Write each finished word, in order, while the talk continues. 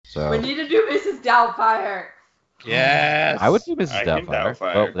So We need to do Mrs. Doubtfire. Yes. I would do Mrs. I can Doubtfire.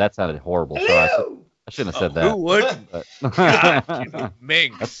 Doubtfire. Well, that sounded horrible. So I shouldn't have said that. Who wouldn't? But God,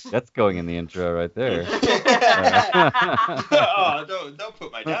 Minx. that's going in the intro right there. Oh, don't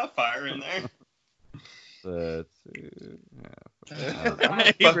put my Doubtfire in there. Let's see.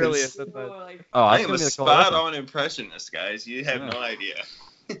 He really is. Oh, I was am gonna a be the spot-on impressionist, guys. You have no idea.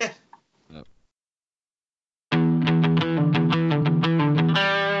 Yep.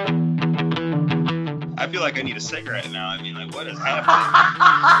 I feel like I need a cigarette now. I mean, like, what is happening?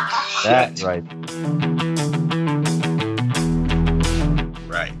 That's right.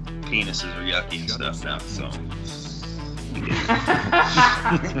 Right. Penises are yucky and stuff now, so.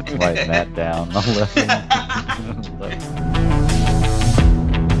 Write that down.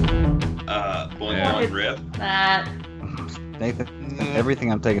 Boing rip. That. Nathan,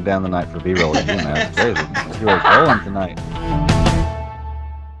 everything I'm taking down tonight for B-roll is you, man. It's crazy. B-roll's rolling tonight.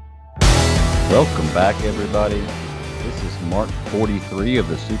 Welcome back, everybody. This is Mark 43 of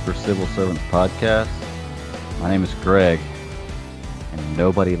the Super Civil Servants podcast. My name is Greg, and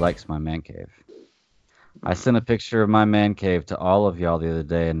nobody likes my man cave. I sent a picture of my man cave to all of y'all the other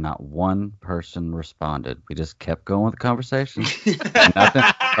day, and not one person responded. We just kept going with the conversation.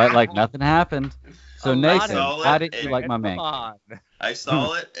 Nothing happened. So, Nathan, how did you like my man cave? I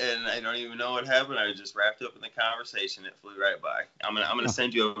saw it, and I don't even know what happened. I was just wrapped up in the conversation. It flew right by. I'm gonna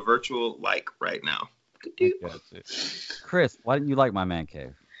send you a virtual like right now. Chris, why didn't you like my man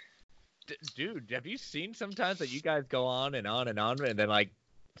cave? Dude, have you seen sometimes that you guys go on and on and on, and then like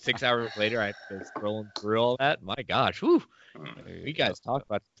 6 hours later I have to scrolling through all that? My gosh, whew. You guys talk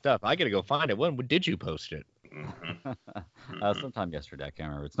about stuff. I gotta go find it. When did you post it? Sometime yesterday. I can't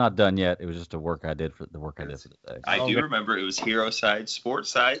remember. It's not done yet. It was just a work I did for the day. I do remember it was hero side, sports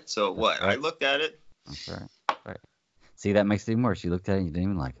side. So what? Right. I looked at it. That's right. See, that makes it even worse. You looked at it and you didn't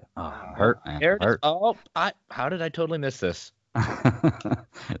even like it. Oh, hurt, man. Hurt. Oh, how did I totally miss this?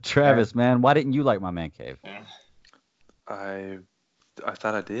 Travis, man, why didn't you like my man cave? I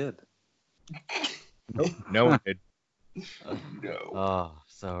thought I did. No one did. No. Oh,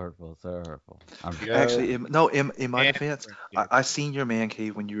 so hurtful. Actually, in my defense, I seen your man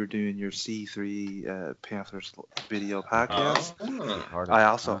cave when you were doing your C3 Panthers video podcast. I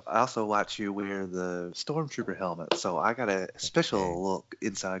also watched you wear the Stormtrooper helmet, so I got a special look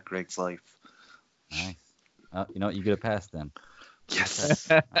inside Greg's life. Nice. You know what? You get a pass then. Yes.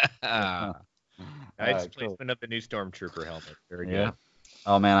 Nice placement of the new Stormtrooper helmet. Very good.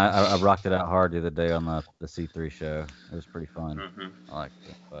 Oh man, I rocked it out hard the other day on the C3 show. It was pretty fun. I liked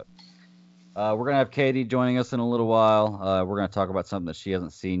it. But we're gonna have Katie joining us in a little while. We're gonna talk about something that she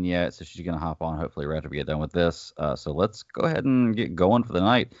hasn't seen yet, so she's gonna hop on hopefully right after we get done with this. So let's go ahead and get going for the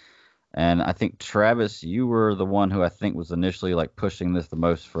night. And I think Travis, you were the one who I think was initially like pushing this the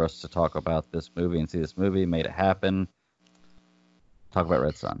most for us to talk about this movie and see this movie. Made it happen. Talk about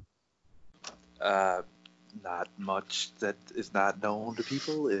Red Sun. Not much that is not known to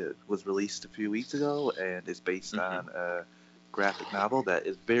people. It was released a few weeks ago, and it's based on a graphic novel that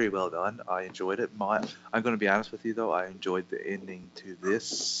is very well done. I enjoyed it. I'm going to be honest with you, though. I enjoyed the ending to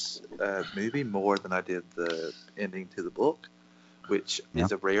this movie more than I did the ending to the book, which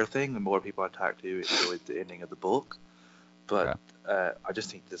is a rare thing. The more people I talk to enjoyed the ending of the book. But I just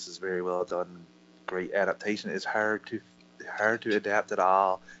think this is very well done. Great adaptation. It's hard to adapt it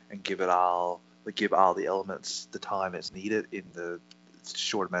all and give all the elements the time it's needed in the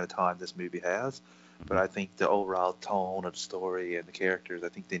short amount of time this movie has. But I think the overall tone of the story and the characters, I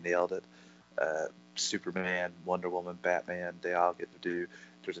think they nailed it. Superman, Wonder Woman, Batman, they all get to do.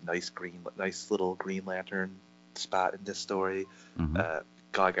 There's a nice little Green Lantern spot in this story.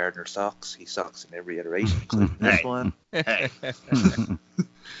 Guy Gardner sucks. He sucks in every iteration, including this one.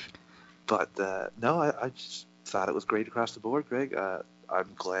 But no, I just thought it was great across the board, Greg. I'm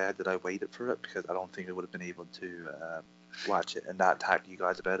glad that I waited for it because I don't think I would have been able to watch it and not talk to you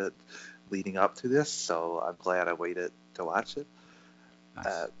guys about it leading up to this. So I'm glad I waited to watch it.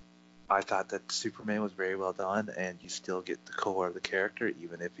 Nice. I thought that Superman was very well done, and you still get the core of the character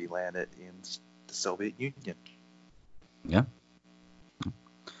even if he landed in the Soviet Union. Yeah.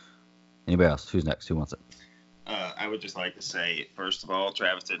 Anybody else? Who's next? Who wants it? I would just like to say, first of all,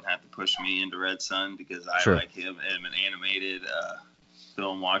 Travis didn't have to push me into Red Sun because I, like him, am an animated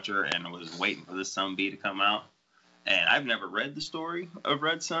film watcher and was waiting for this Sunbeam to come out. And I've never read the story of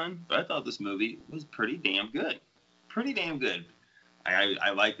Red Sun, but I thought this movie was pretty damn good.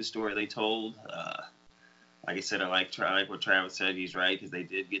 I like the story they told. Like I said, I like what Travis said. He's right, because they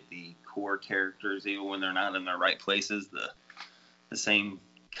did get the core characters, even when they're not in their right places. The same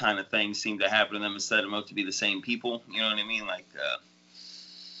kind of things seem to happen to them instead of most to be the same people. You know what I mean? Like,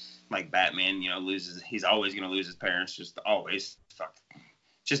 like Batman, he's always going to lose his parents, just always.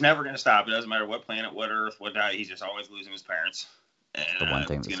 Just never going to stop. It doesn't matter what planet, what Earth, what die. He's just always losing his parents. And the one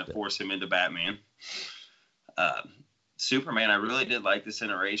thing it's going to force him into Batman. Superman, I really did like this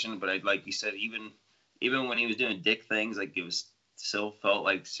iteration, but like you said, even when he was doing dick things, like it was still felt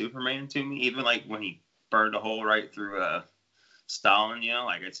like Superman to me. Even like when he burned a hole right through Stalin,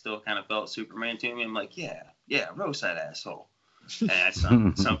 like it still kind of felt Superman to me. I'm like, yeah, roast that asshole. And that's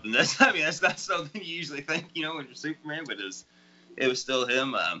something that's not something you usually think, when you're Superman, but it was still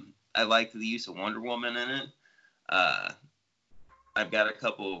him. I liked the use of Wonder Woman in it. I've got a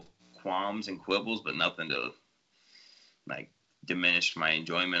couple qualms and quibbles, but nothing to like diminish my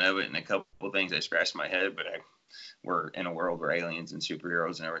enjoyment of it. And a couple things I scratched my head, but we're in a world where aliens and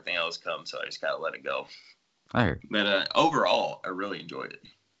superheroes and everything else come, so I just gotta let it go. I heard. But overall, I really enjoyed it.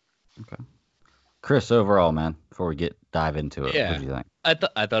 Okay. Chris, overall, man, before we dive into it, Yeah. what do you think?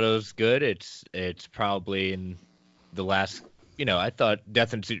 I thought it was good. It's probably in the last. I thought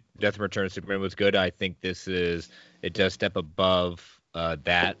Death and Return of Superman was good. I think it does step above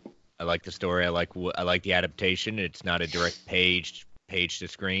that. I like the story. I like the adaptation. It's not a direct page to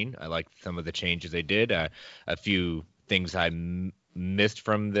screen. I like some of the changes they did. A few things I missed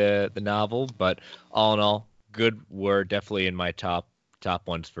from the novel, but all in all, good. Were definitely in my top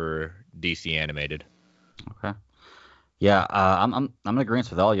ones for DC animated. Okay. Yeah, I'm in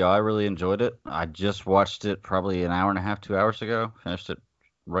agreement with all y'all. I really enjoyed it. I just watched it probably an hour and a half, 2 hours ago. Finished it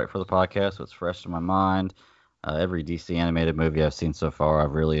right for the podcast, so it's fresh in my mind. Every DC animated movie I've seen so far,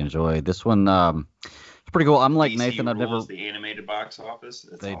 I've really enjoyed. This one, it's pretty cool. I'm like DC Nathan. I've never. The animated box office.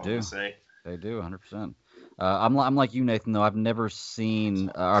 That's They all do. I'm gonna say. They do, 100%. I'm like you, Nathan. Though I've never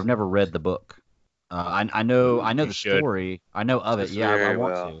seen, I've never read the book. I know the story. I know of it. Yeah, I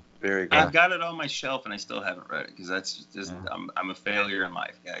want to. Very good. I've got it on my shelf and I still haven't read it because that's just I'm a failure in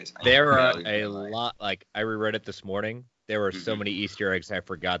life, guys. There are a lot. Like I reread it this morning. There were so many Easter eggs I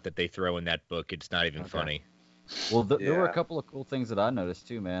forgot that they throw in that book. It's not even funny. Well, there were a couple of cool things that I noticed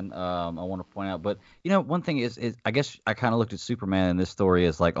too, man. I want to point out, but one thing is I guess I kind of looked at Superman in this story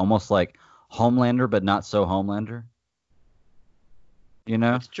as like almost like Homelander, but not so Homelander.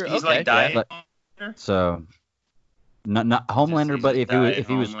 That's true. He's like dying. So, not Homelander, but if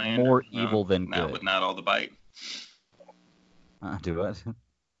he was more evil than good. With not all the bite. Do what?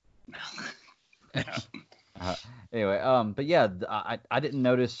 Anyway, but yeah, I didn't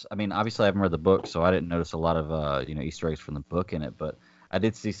notice. I mean, obviously I haven't read the book, so I didn't notice a lot of Easter eggs from the book in it. But I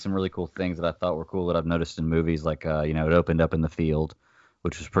did see some really cool things that I thought were cool that I've noticed in movies, like it opened up in the field,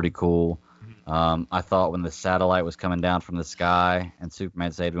 which was pretty cool. I thought when the satellite was coming down from the sky and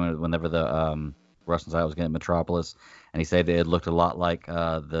Superman saved whenever the Russian side was getting Metropolis, and he said it looked a lot like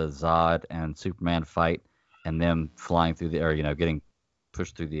the Zod and Superman fight, and them flying through the air, getting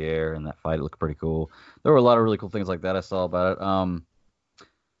pushed through the air in that fight. It looked pretty cool. There were a lot of really cool things like that I saw about it.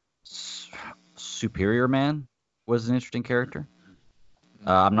 Superior Man was an interesting character.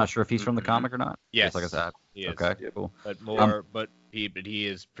 I'm not sure if he's from the comic or not. Yes, like I said. He is. Okay, cool. But he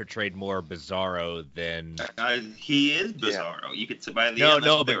is portrayed more bizarro than. He is bizarro. Yeah. You could say by the end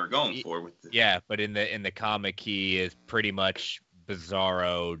that's what they were going for with. But in the comic, he is pretty much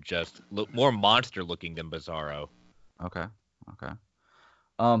bizarro, just more monster looking than bizarro. Okay.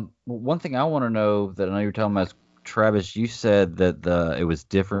 One thing I want to know that I know you're talking about is, Travis, you said that it was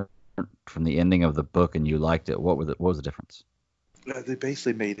different from the ending of the book and you liked it. What was the difference? They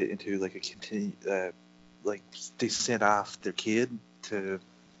basically made it into like a like they sent off their kid to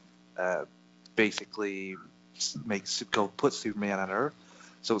basically put Superman on Earth.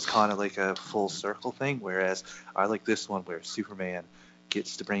 So it's kind of like a full circle thing. Whereas I like this one where Superman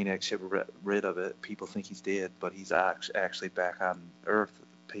gets the brainiac chip rid of it. People think he's dead, but he's actually back on Earth,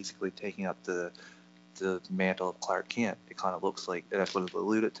 basically taking up the mantle of Clark Kent. It kind of looks like that's what it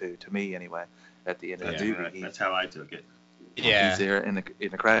alluded to me anyway. At the end of the movie, that's how I took it. Yeah, he's there in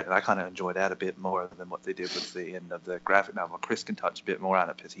the credit. And I kind of enjoyed that a bit more than what they did with the end of the graphic novel. Chris can touch a bit more on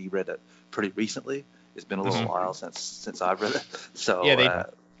it because he read it pretty recently. It's been a little while since I've read it. So yeah,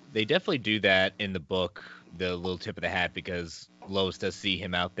 they definitely do that in the book. The little tip of the hat, because Lois does see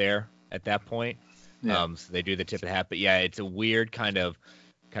him out there at that point. Yeah. So they do the tip of the hat. But yeah, it's a weird kind of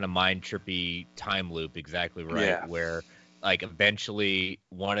mind trippy time loop. Exactly right. Yeah. Where like eventually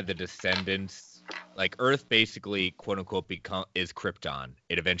one of the descendants. Like Earth basically, quote unquote, is Krypton.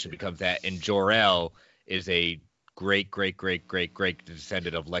 It eventually becomes that, and Jor-El is a great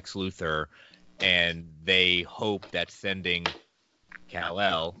descendant of Lex Luthor, and they hope that sending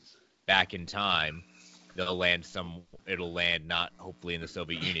Kal-El back in time, it'll land not hopefully in the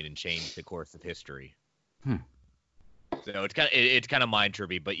Soviet Union and change the course of history. So it's kind of mind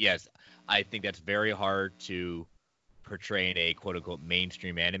trippy, but yes, I think that's very hard to portray in a quote unquote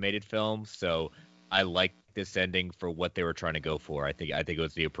mainstream animated film. So I like this ending for what they were trying to go for. I think it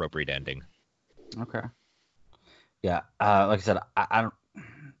was the appropriate ending. Okay. Yeah. Like I said, I didn't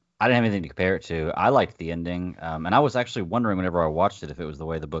have anything to compare it to. I liked the ending, and I was actually wondering whenever I watched it if it was the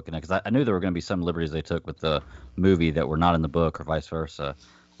way the book ended, because I knew there were going to be some liberties they took with the movie that were not in the book, or vice versa.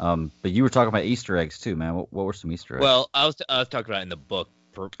 But you were talking about Easter eggs too, man. What were some Easter eggs? Well, I was talking about it in the book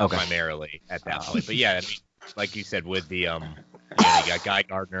primarily at that point. But yeah, I mean, like you said, with the you got Guy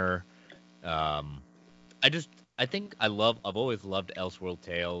Gardner. I've always loved Elseworld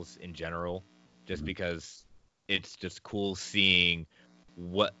Tales in general, just because it's just cool seeing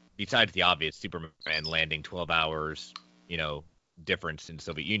what, besides the obvious Superman landing 12 hours, difference in the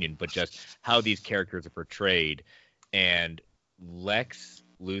Soviet Union, but just how these characters are portrayed. And Lex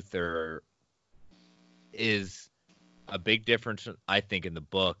Luthor is a big difference, I think, in the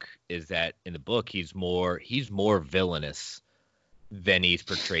book, is that in the book he's more villainous than he's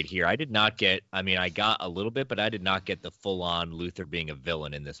portrayed here. I got a little bit, but I did not get the full-on Luthor being a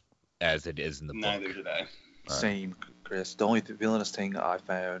villain in this as it is in the book. Neither did I. Same, Chris. The only villainous thing I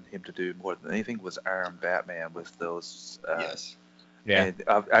found him to do more than anything was arm Batman with those. Yes. Yeah. And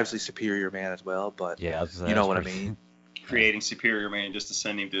obviously Superior Man as well, but yeah, you know what I mean. Creating Superior Man just to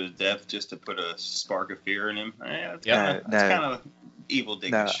send him to his death, just to put a spark of fear in him. That's kind of evil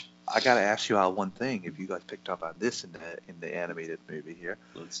dickish. Now, I gotta ask you all one thing. If you guys picked up on this in the animated movie here,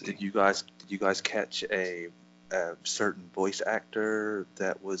 Let's see. did you guys catch a certain voice actor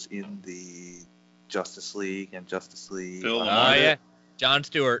that was in the Justice League and Justice League? Phil Lamar. Yeah, John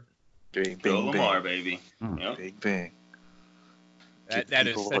Stewart. Bing, Phil bing, Lamar, bing. baby. Yep. Bing, bing. That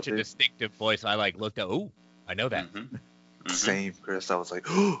is such a distinctive voice. I looked at. Oh, I know that. Same, Chris. I was like,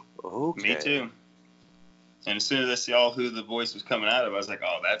 oh, okay. Me too. And as soon as I saw who the voice was coming out of, I was like,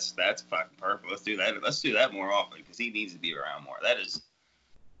 oh, that's fucking perfect. Let's do that. Let's do that more often, because he needs to be around more. That is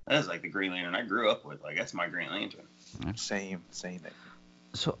like the Green Lantern I grew up with. Like, that's my Green Lantern. Same thing.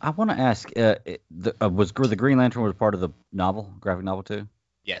 So I want to ask, was the Green Lantern was part of the graphic novel too?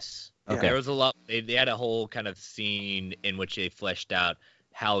 Yes. Okay. There was a lot. They had a whole kind of scene in which they fleshed out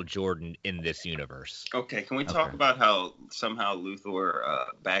Hal Jordan in this universe. Okay, can we talk about how somehow Luthor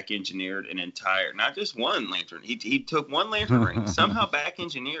back engineered an entire, not just one lantern. He took one lantern ring, somehow back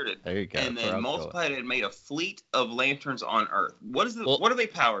engineered it, there you go, and then multiplied it and made a fleet of lanterns on Earth. What are they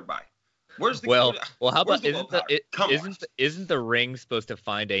powered by? Where's the how about isn't the ring supposed to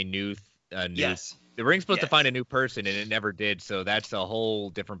find a new yes. The ring's supposed to find a new person, and it never did. So that's a whole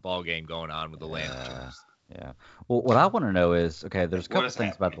different ball game going on with the lanterns. Yeah. Well, what I want to know is, okay, there's a couple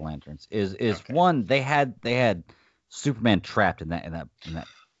things about the lanterns. One, they had Superman trapped in that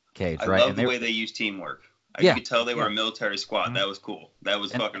cage, right? I love the way they use teamwork. You could tell they were a military squad. Mm-hmm. That was cool. That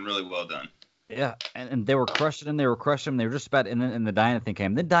was fucking really well done. Yeah, and they were crushing him. They were just about, and the Diana thing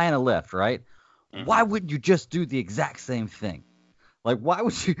came. Then Diana left, right? Mm-hmm. Why wouldn't you just do the exact same thing? Like, why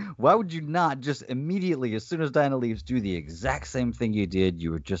would you not just immediately, as soon as Diana leaves, do the exact same thing you did?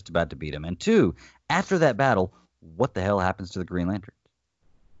 You were just about to beat him. And two, after that battle, what the hell happens to the Green Lantern?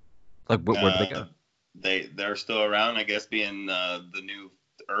 Like, where did they go? They're still around, I guess, being the new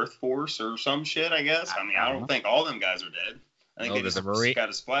Earth Force or some shit, I guess. I mean, I don't think all them guys are dead. I think they just got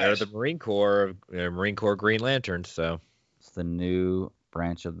a splash. They're the Marine Corps Green Lanterns, so. It's the new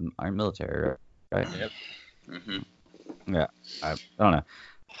branch of the military, right? Yep. Mm-hmm. Yeah, I don't know.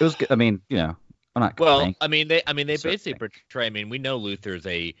 It was good. I mean, I'm not. Well, I mean, they basically portray. I mean, we know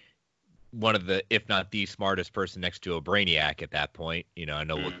Luthor's one of the, if not the smartest person next to a Brainiac at that point. I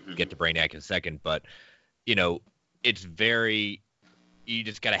know we'll get to Brainiac in a second, but it's very. You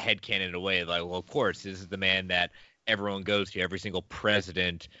just got to headcanon it away. Like, well, of course, this is the man that everyone goes to. Every single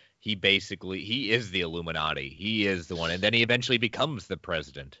president. He is the Illuminati. He is the one, and then he eventually becomes the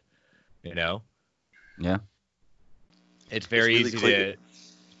president. Yeah. It's very easy to.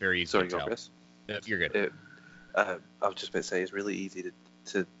 It's very easy Sorry, to tell. Chris. No, you're good. I was just about to say it's really easy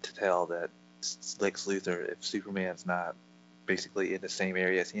to tell that Lex Luthor, if Superman's not basically in the same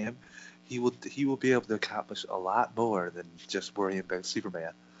area as him, he will be able to accomplish a lot more than just worrying about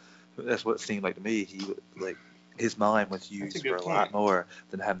Superman. That's what it seemed like to me. His mind was used for a lot more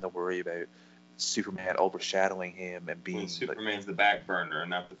than having to worry about Superman overshadowing him and being. Superman's the back burner and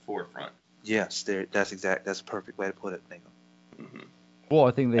not the forefront. Yes, that's a perfect way to put it, Nico. Mm-hmm. Well,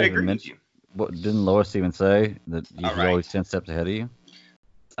 I think they even mentioned. Didn't Lois even say that he's always 10 steps ahead of you?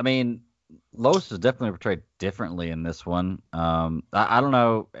 I mean, Lois is definitely portrayed differently in this one. I don't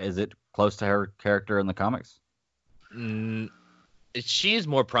know. Is it close to her character in the comics? She is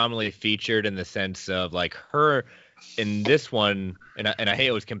more prominently featured in the sense of like her in this one, and I hate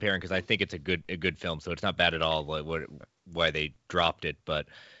always comparing because I think it's a good film, so it's not bad at all why they dropped it. But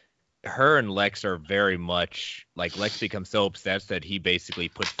her and Lex are very much like Lex becomes so obsessed that he basically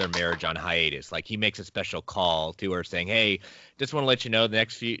puts their marriage on hiatus. Like he makes a special call to her saying, "Hey, just want to let you know the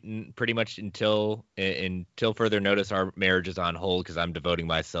next few, pretty much until further notice, our marriage is on hold because I'm devoting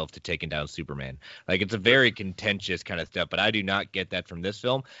myself to taking down Superman." Like it's a very contentious kind of stuff, but I do not get that from this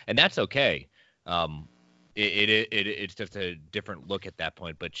film, and that's okay. It's just a different look at that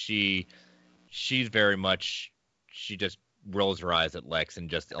point, but she's very much, she just rolls her eyes at Lex and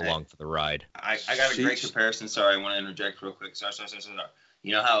just along for the ride. I got a great comparison. Sorry, I want to interject real quick. Sorry.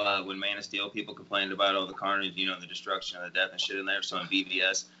 You know how when Man of Steel people complained about all the carnage, the destruction and the death and shit in there? So in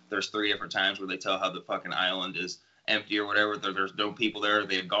BVS, there's 3 different times where they tell how the fucking island is empty or whatever. There's no people there.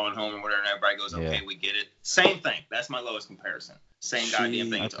 They've gone home or whatever, and everybody goes, okay, we get it. Same thing. That's my lowest comparison. Same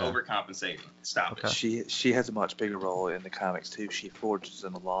goddamn thing. It's overcompensating. Stop it. She has a much bigger role in the comics, too. She forges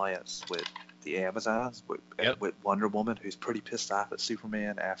an alliance with the Amazons, with Wonder Woman, who's pretty pissed off at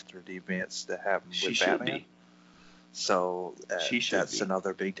Superman after the events that happened with Batman. So that's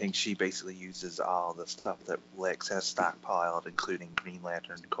another big thing. She basically uses all the stuff that Lex has stockpiled, including Green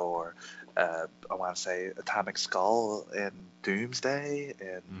Lantern Corps, I want to say Atomic Skull and Doomsday,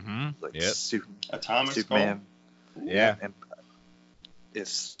 and Atomic Superman. Skull. Yeah. And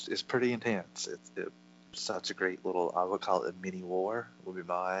it's pretty intense. It's such a great little, I would call it a mini war, would be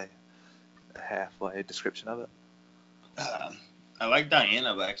my halfway description of it. I like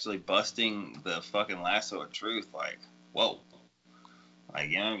Diana actually busting the fucking lasso of truth. Like, whoa. Like,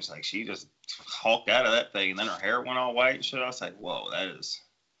 it's like she just hulked out of that thing, and then her hair went all white and shit. I was like, whoa, that is.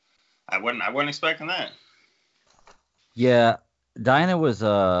 I wasn't expecting that. Yeah, Diana was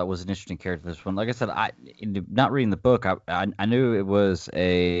an interesting character. This one, like I said, not reading the book, I knew it was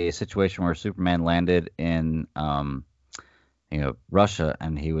a situation where Superman landed in Russia,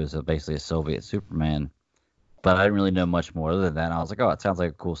 and he was basically a Soviet Superman. But I didn't really know much more other than that. And I was like, oh, it sounds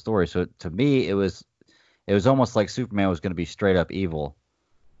like a cool story. So to me, it was almost like Superman was going to be straight up evil.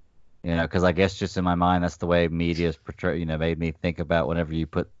 Because I guess just in my mind, that's the way media's portrayed. Made me think about whenever you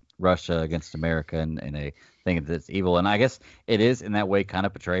put Russia against America in a thing that's evil. And I guess it is in that way kind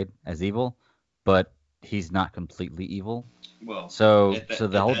of portrayed as evil, but he's not completely evil. Well, so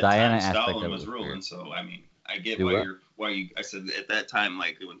the whole Diana aspect Stalin was ruling. Weird. So I mean, I get why you. I said at that time,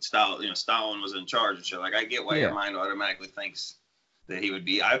 like when Stalin was in charge and shit. Like I get why your mind automatically thinks that he would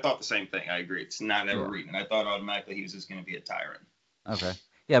be. I thought the same thing. I agree. It's not ever reading. I thought automatically he was just going to be a tyrant. Okay.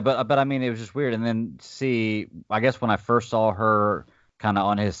 Yeah, but I mean, it was just weird. And then I guess when I first saw her kind of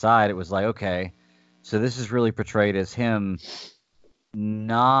on his side, it was like, okay, so this is really portrayed as him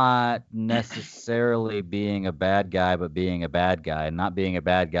not necessarily being a bad guy, but being a bad guy, and not being a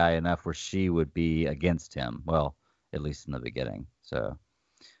bad guy enough where she would be against him. Well, at least in the beginning. So,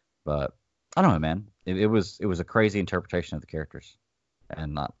 but I don't know, man. It was a crazy interpretation of the characters,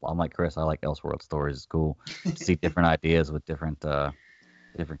 and I'm like Chris. I like Elseworld stories. It's cool to see different ideas with different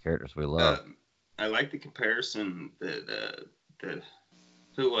characters we love. I like the comparison that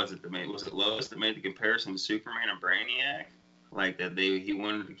who was it that made? Was it Lois that made the comparison to Superman and Brainiac? Like that he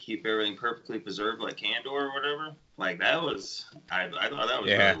wanted to keep everything perfectly preserved like Kandor or whatever. Like that was, I thought that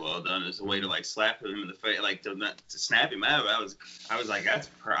was really well done as a way to like slap him in the face, like to snap him out. I was like,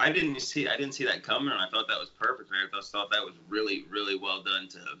 I didn't see that coming, and I thought that was perfect. I just thought that was really, really well done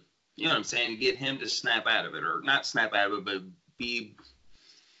to, you know what I'm saying, to get him to snap out of it, or not snap out of it, but be,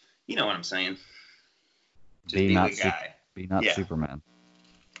 you know what I'm saying, just be the guy. Be not Superman.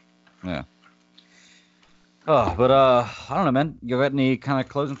 Yeah. Oh, but I don't know, man. You got any kind of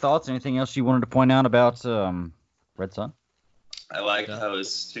closing thoughts? Anything else you wanted to point out about Red Son? I like how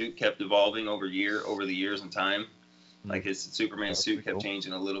his suit kept evolving over the years and time. Like his Superman suit kept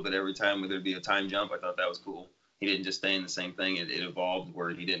changing a little bit every time, whether it be a time jump. I thought that was cool. He didn't just stay in the same thing. It evolved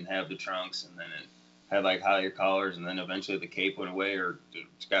where he didn't have the trunks, and then it had like higher collars, and then eventually the cape went away or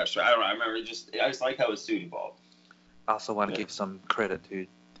got straight. I don't know. I remember I just like how his suit evolved. I also want to give some credit to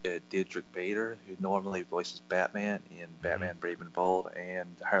Diedrich Bader, who normally voices Batman in Batman Brave and Bold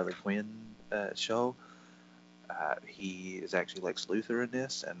and Harley Quinn show. He is actually Lex Luthor in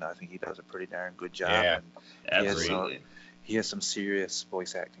this, and I think he does a pretty darn good job. Yeah, absolutely. He has some serious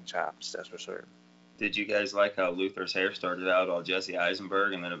voice acting chops, that's for certain. Did you guys like how Luthor's hair started out all Jesse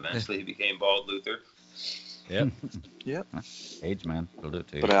Eisenberg, and then eventually he became bald Luthor? Yep. Yep. Age, man. It'll do it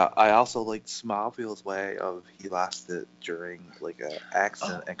too. But I also liked Smallville's way of he lost it during like an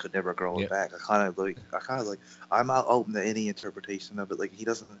accident and could never grow it back. I'm not open to any interpretation of it. Like he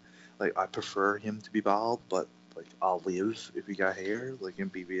doesn't, like I prefer him to be bald, but like I'll live if he got hair. Like in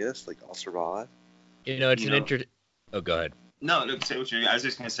BVS, like I'll survive. It's Oh, go ahead. No, say what I was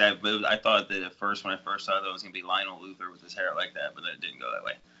just gonna say, but I thought that at first, when I first saw that, it was gonna be Lionel Luther with his hair like that, but that didn't go that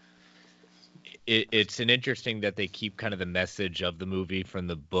way. It's an interesting that they keep kind of the message of the movie from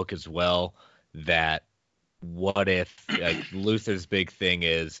the book as well. That what if Luther's big thing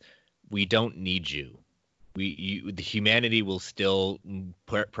is we don't need you. The humanity will still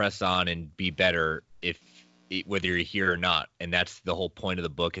press on and be better whether you're here or not, and that's the whole point of the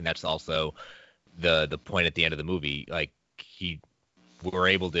book, and that's also the point at the end of the movie. Like we're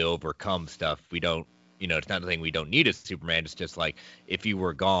able to overcome stuff. We don't, it's not the thing we don't need as Superman. It's just like if you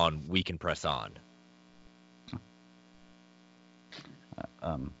were gone, we can press on.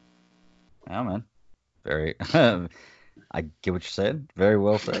 Yeah, man. Very. I get what you're saying. Very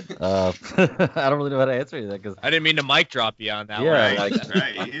well said. I don't really know how to answer you that because I didn't mean to mic drop you on that. Yeah, one.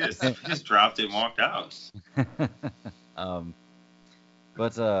 Right. He just dropped it and walked out.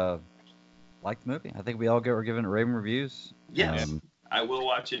 But like the movie. I think we all were giving it raving reviews. Yes, I will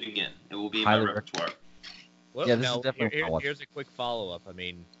watch it again. It will be in my highly repertoire. Well, Yeah, this is definitely here's a quick follow-up. I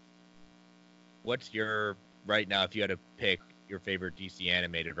mean, what's your right now? If you had to pick your favorite DC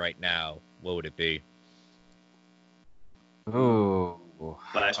animated right now, what would it be? Ooh.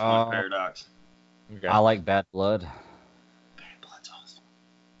 Flashpoint Paradox. Okay. I like Bad Blood. Bad Blood's awesome.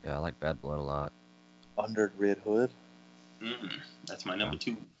 Yeah, I like Bad Blood a lot. Under Red Hood. That's my number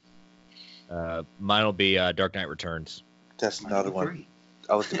 2. Mine will be Dark Knight Returns. That's another one.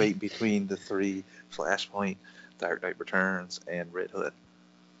 I was debating between the 3: Flashpoint, Dark Knight Returns, and Red Hood.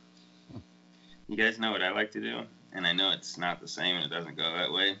 You guys know what I like to do, and I know it's not the same and it doesn't go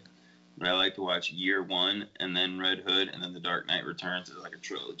that way, but I like to watch Year One and then Red Hood and then The Dark Knight Returns as like a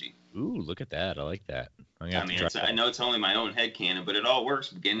trilogy. Ooh, look at that! I like that. I know it's only my own headcanon, but it all works: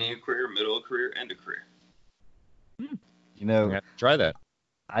 beginning of career, middle of career, end of career. Try that.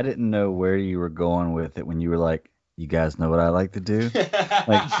 I didn't know where you were going with it when you were like, you guys know what I like to do?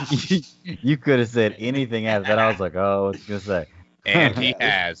 Like, you could have said anything after that. I was like, oh, what's he going to say? And he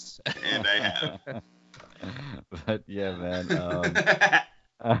has. And I have. But, yeah, man.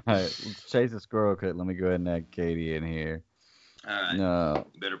 All right, let's chase the squirrel cut. Let me go ahead and add Katie in here. All right. No.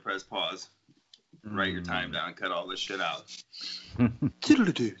 You better press pause. Write your time down. Cut all this shit out.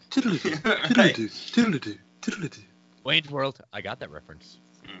 Tiddle-a-doo, tiddle-a-doo, tiddle-a-doo, tiddle-a-doo, tiddle-a-doo. Wayne's World. I got that reference.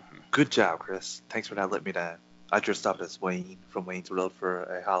 Good job, Chris. Thanks for not letting me down. I dressed up as Wayne from Wayne's World for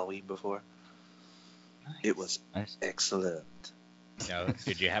a Halloween before. Nice. It was Nice. excellent. Now,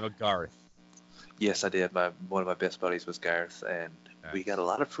 did you have a Garth? Yes, I did. One of my best buddies was Garth, and we got a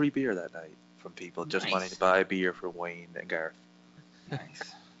lot of free beer that night from people just wanting to buy beer for Wayne and Garth.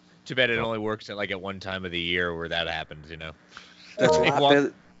 Nice. Too bad it only works at one time of the year where that happens, That's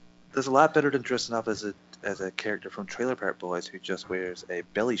There's a lot better than dressing up as a character from Trailer Park Boys who just wears a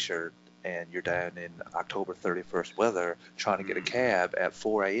belly shirt and you're down in October 31st weather trying to get a cab at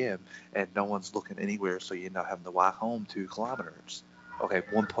 4 a.m. and no one's looking anywhere, so you're not having to walk home 2 kilometers. Okay,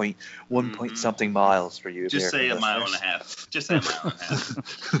 1 point something miles for you. Just say a mile and a half. Just say a mile and a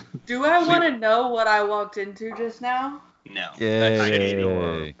half. Do I want to know what I walked into just now? No.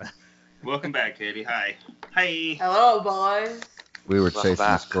 Yay. Welcome back, Katie. Hi. Hi. Hello, boys. We were Welcome chasing the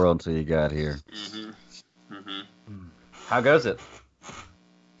back. squirrel until you got here. Mm-hmm. How goes it?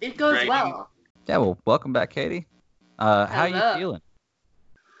 It goes Right. well. Yeah, well, welcome back, Katie. How Hello. you feeling?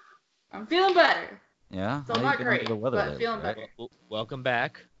 I'm feeling better. Yeah? Still How you not been under great, the weather but lately, feeling right? better. Welcome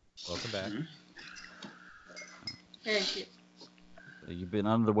back. Welcome back. Mhm. Thank you. You've been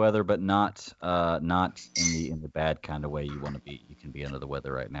under the weather, but not in the bad kind of way you want to be. You can be under the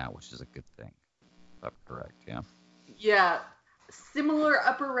weather right now, which is a good thing. If I'm correct, yeah. Yeah, similar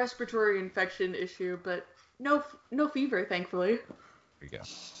upper respiratory infection issue, but no fever, thankfully. There you go.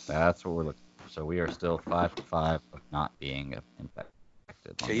 That's what we're looking for. So we are still 5 for 5 of not being infected.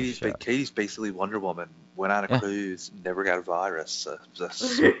 on this show. Katie's basically Wonder Woman. Went on a Yeah. cruise, never got a virus. So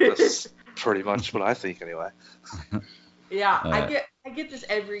that's pretty much what I think, anyway. Yeah, Uh, I get this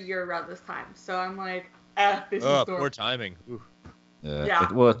every year around this time, so I'm like, this Oh, is poor normal. timing. Ooh. Yeah.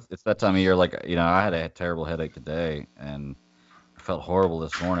 It's that time of year. Like, I had a terrible headache today, and I felt horrible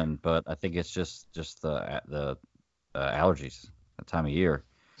this morning. But I think it's just the allergies that time of year.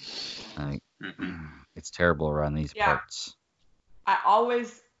 It's terrible around these Yeah. parts.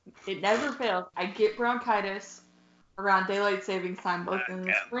 It never fails. I get bronchitis around daylight savings time, both in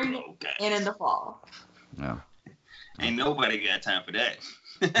the spring and in the fall. Yeah. Ain't nobody got time for that.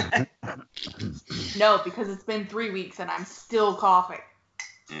 No, because it's been 3 weeks and I'm still coughing.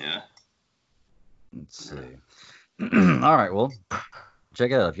 Yeah. Let's see. All right, well,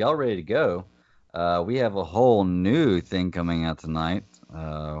 check it out. If y'all ready to go, we have a whole new thing coming out tonight.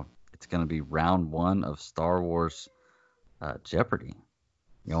 It's going to be round 1 of Star Wars Jeopardy.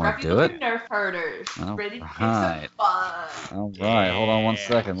 You want to do Scruffy it? Nerf herders. All Ready to right. get some fun. All right, hold on one Yeah.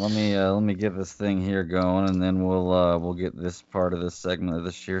 second. Let me get this thing here going, and then we'll get this part of this segment of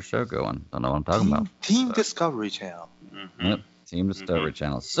this sheer show going. Don't know what I'm talking about. Team Discovery Channel. Yep, Team Discovery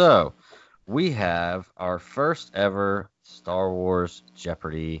Channel. So we have our first ever Star Wars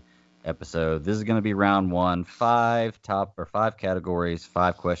Jeopardy episode. This is going to be round 1, 5 categories,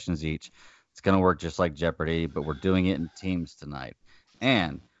 5 questions each. It's going to work just like Jeopardy, but we're doing it in teams tonight.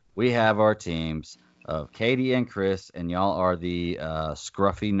 And we have our teams of Katie and Chris, and y'all are the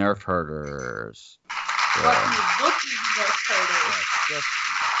scruffy Nerf herders. Scruffy looking Nerf herders.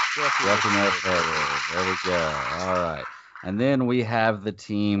 Scruffy Nerf herders. There we go. All right. And then we have the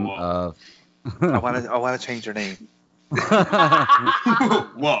team of. I want to change your name.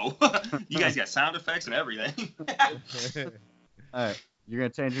 Whoa! You guys got sound effects and everything. All right. You're gonna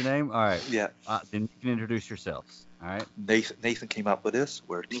change your name. All right. Yeah. Then you can introduce yourselves. All right. Nathan came up with this.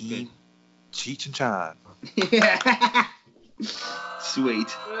 We're Team Cheech and Chong.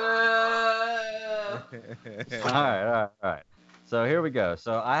 Sweet. All right. So here we go.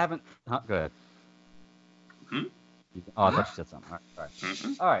 So I haven't. Go ahead. Oh, I thought you said something. All right.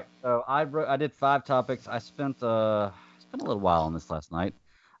 All right. So I did 5 topics. I spent a little while on this last night.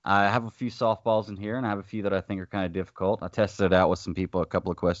 I have a few softballs in here, and I have a few that I think are kind of difficult. I tested it out with some people, a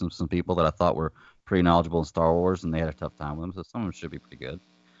couple of questions with some people that I thought were pretty knowledgeable in Star Wars, and they had a tough time with them. So some of them should be pretty good.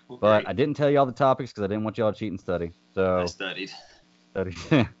 Well, but I didn't tell you all the topics because I didn't want y'all to cheat and study. So I studied.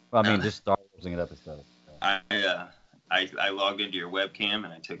 well, I mean, just Star Warsing it up and study. So. I logged into your webcam and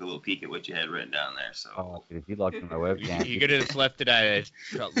I took a little peek at what you had written down there. So. Oh, dude, if you logged into my webcam, You could have just left it at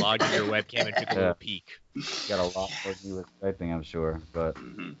logged in your webcam and took a little peek. Got a lot more than you were expecting, I'm sure. But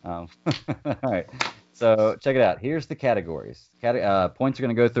all right. So check it out. Here's the categories. Points are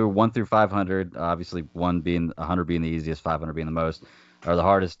going to go through 1 through 500. Obviously, 100 being the easiest, 500 being the most, or the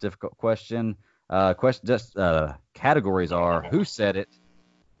hardest, difficult question. Categories are who said it,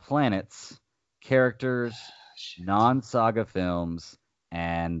 planets, characters, non-saga films,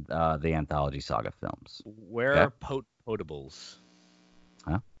 and the anthology saga films. Where are potables?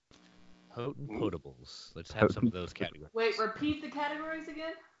 Huh? Potent potables. Let's have some of those categories. Wait, repeat the categories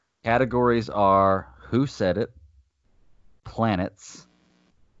again? Categories are who said it, planets,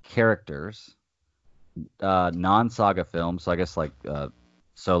 characters, non-saga films. So I guess like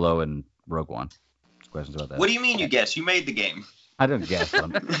Solo and Rogue One. Questions about that. What do you mean you guess? You made the game. I didn't guess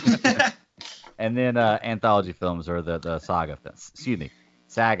them. And then anthology films or the saga films. Excuse me,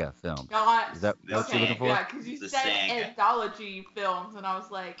 saga films. God. Is that what you're looking for? Yeah, because you said anthology films, and I was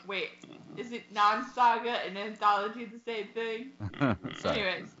like, wait, is it non-saga and anthology the same thing?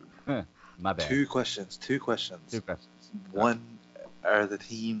 Anyways. My bad. 2 questions. One, are the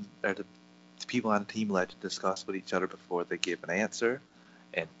people on the team allowed to discuss with each other before they give an answer?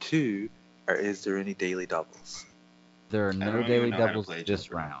 And 2, is there any daily doubles? There are no daily doubles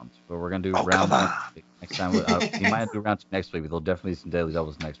this round, but we're gonna do round 1 next time. We might do round 2 next week, but there'll definitely be some daily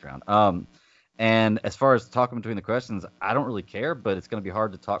doubles next round. And as far as talking between the questions, I don't really care, but it's gonna be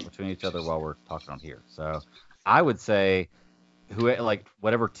hard to talk between each other while we're talking on here. So I would say,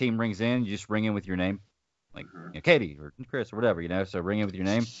 whatever team rings in, you just ring in with your name, like Katie or Chris or whatever, So ring in with your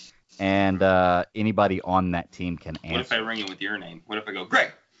name, and anybody on that team can answer. What if I ring in with your name? What if I go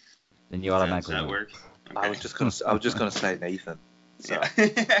Greg? Then you automatically. Does that work? Okay. I was just gonna say Nathan. So.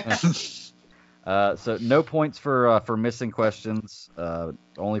 So no points for missing questions.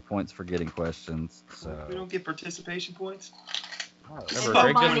 Only points for getting questions. So we don't get participation points.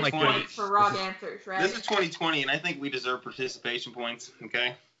 Greg doesn't like points for wrong answers, right? This is 2020, and I think we deserve participation points.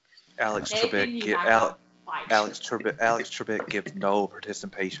 Okay. Alex Trebek gives no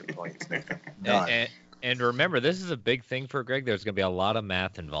participation points. None. And remember, this is a big thing for Greg. There's going to be a lot of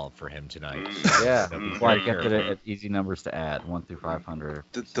math involved for him tonight. Yeah, I kept it at easy numbers to add, 1 through 500.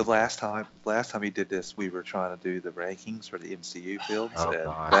 The last time he did this, we were trying to do the rankings for the MCU films, and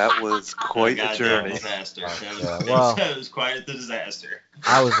God. that was quite a journey. Disaster. That was quite a disaster.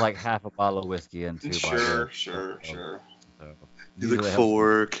 I was like half a bottle of whiskey into. Sure. So, You look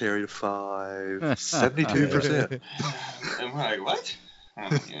 4, carry a 5, 72%. I'm like, what? I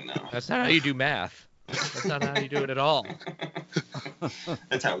don't even know. That's not how you do math. That's not how you do it at all.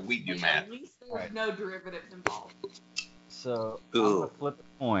 That's how we do math. At least there's no derivatives involved. So I'm gonna flip a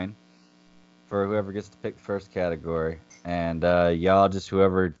coin for whoever gets to pick the first category, and y'all just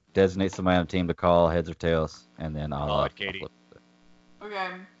whoever designates somebody on the team to call heads or tails, and then I'll Katie. flip it. Okay.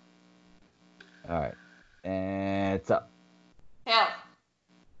 All right, and it's up. Tails.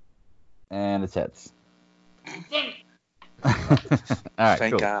 And it's heads. Dang All right,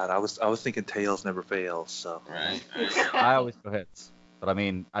 Thank cool. God. I was thinking tails never fails. So. Right. I always go heads. But I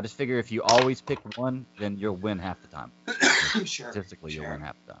mean, I just figure if you always pick one, then you'll win half the time. Sure. Statistically, you'll win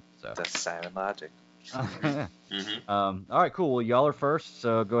half the time. So. That's sound logic. Mm-hmm. All right, cool. Well, y'all are first,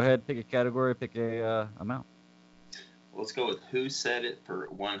 so go ahead, pick a category, pick a amount. Let's go with who said it for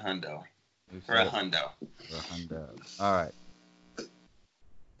one hundo. Who For a said it? hundo. For a hundo. All right.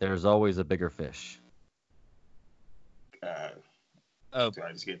 There's always a bigger fish. Oh, Do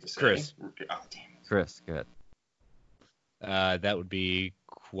I just get to say? Chris. Oh, damn it. Chris, go ahead. that would be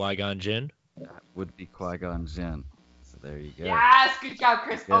Qui-Gon Jinn. That would be Qui-Gon Jinn. So there you go. Yes, good job,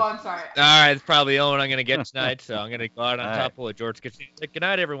 Chris. Good. Oh, I'm sorry. All right, it's probably the only one I'm gonna get tonight, so I'm gonna go out on All top with George. Good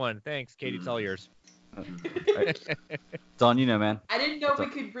night, everyone. Thanks, Katie. It's all yours. It's on you now, man. I didn't know What's we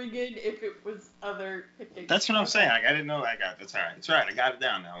up? could bring in if it was other picking. That's what I'm saying. Like, I didn't know I got that's all right. It's all right. I got it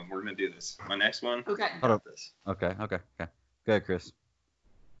down now. We're gonna do this. My next one. Okay. I Hold got up. this. Okay. Go ahead, Chris.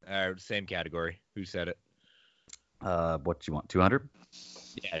 Same category. Who said it? What you want? 200?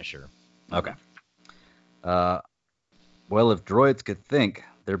 Yeah, sure. Okay. Well, if droids could think,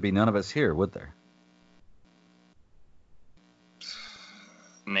 there'd be none of us here, would there?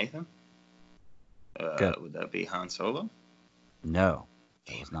 Nathan. Good. Would that be Han Solo? No,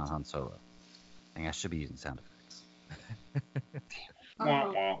 it was not Han Solo. I think I should be using sound effects.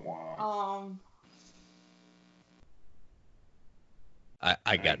 Wah, wah, wah.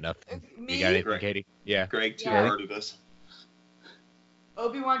 I got nothing. Me? You got anything, Great. Katie? Yeah. Greg, too Yeah. hard of us.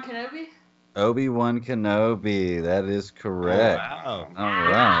 Obi-Wan Kenobi? Obi-Wan Kenobi. That is correct. Wow. All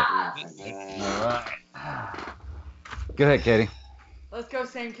right. Go ahead, Katie. Let's go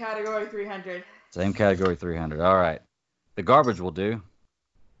same category, 300. Same category, 300. All right. The garbage will do.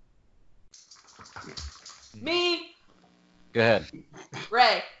 Me? Go ahead.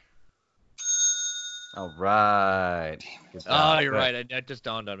 Ray. All right. Good Oh, job. you're Go ahead. right. That just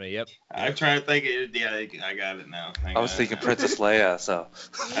dawned on me. Yep. I'm trying to think. Yeah, I got it now. I was thinking Princess Leia, so.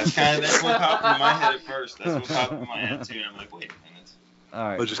 That's what popped in my head at first. That's what popped in my head too. And I'm like, wait a minute. All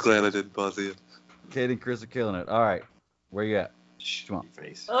right. I'm just glad I didn't buzz you. Katie and Chris are killing it. All right. Where you at? Come on. Your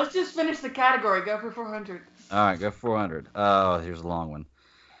face. Let's just finish the category. Go for 400. All right, go 400. Oh, here's a long one.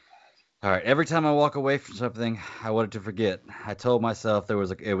 All right, every time I walk away from something I wanted to forget, I told myself it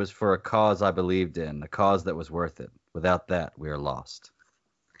was for a cause I believed in, a cause that was worth it. Without that, we are lost.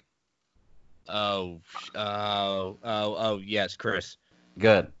 Oh, yes, Chris.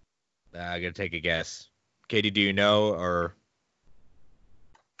 Good. I'm gonna take a guess. Katie, do you know or?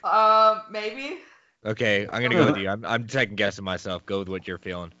 Maybe. Okay, I'm gonna go with you. I'm second guessing myself. Go with what you're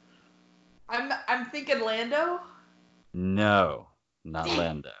feeling. I'm thinking Lando. No, not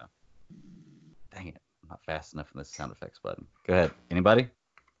Lando. Dang it, I'm not fast enough in this sound effects button. Go ahead. Anybody?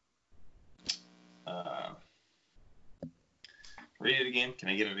 Read it again. Can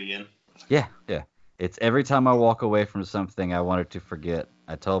I get it again? Yeah. It's every time I walk away from something I wanted to forget,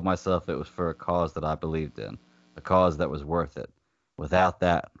 I told myself it was for a cause that I believed in, a cause that was worth it. Without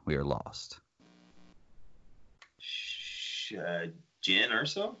that, we are lost. Jin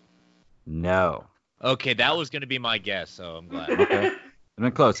Urso? No. Okay, that was gonna be my guess, so I'm glad. Okay. I've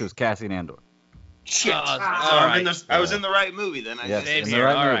been close. It was Cassian Andor. Shit. Oh, So all I was in the right movie then. Yes, Same in here. the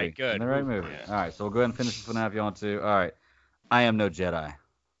right All movie. right, good. In the right movie. Yeah. All right, so we'll go ahead and finish this one out if you want to. All right. I am no Jedi.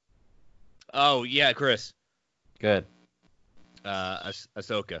 Oh yeah, Chris. Good.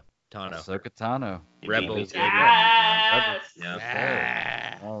 Ahsoka Tano. Ahsoka Tano. Rebels. Yes.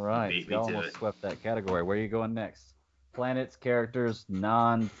 Yeah. All right. Beat Y'all me to almost it. swept that category. Where are you going next? Planets, characters,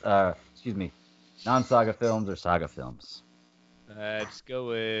 non-saga films or saga films? Let's go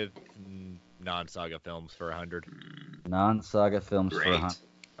with non-saga films for 100. Non-saga films for Great. 100.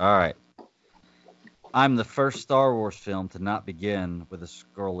 All right. I'm the first Star Wars film to not begin with a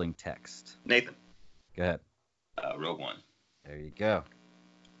scrolling text. Nathan. Go ahead. Rogue One. There you go.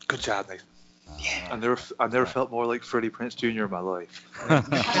 Good job, Nathan. Yeah. I never felt more like Freddie Prinze Jr. in my life.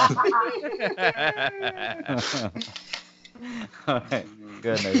 All right.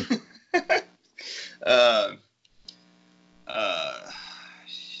 Good, Nathan.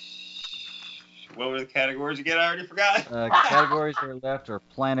 What were the categories again? I already forgot. Categories that are left are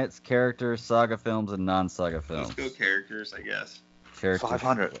planets, characters, saga films, and non-saga films. Let's go characters, I guess. Characters.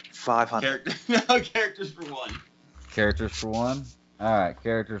 500. Characters for one. Characters for one? All right,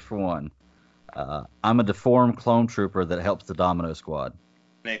 characters for one. I'm a deformed clone trooper that helps the Domino Squad.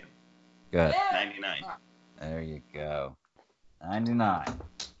 Nathan. Go ahead. 99. There you go. 99. All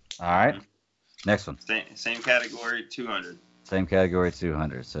right. Next one. Same category, 200. Same category,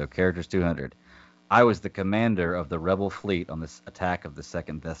 200. So characters 200. I was the commander of the rebel fleet on this attack of the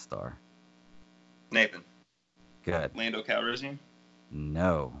second Death Star. Nathan. Good. Lando Calrissian?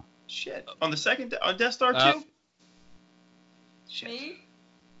 No. Shit. On the second, on Death Star too? Shit. Me?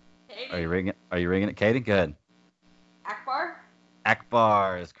 Katie? Are you ringing it, Katie? Good. Akbar?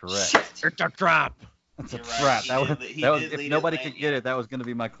 Akbar is correct. Shit. It's a trap. It's a You're trap. right. That was if nobody could get it, that was going to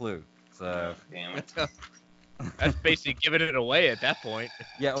be my clue. So. Damn it. That's basically giving it away at that point.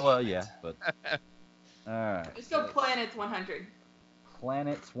 Yeah. Well, yeah, but. All right. So Planets 100.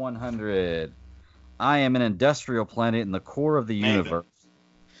 Planets 100. I am an industrial planet in the core of the universe.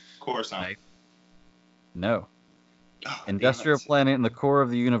 Coruscant. No. Oh, Industrial damn it. planet in the core of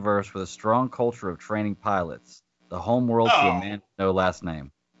the universe with a strong culture of training pilots. The home world to a man with no last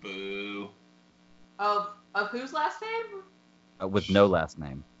name. Boo. Of whose last name? With no last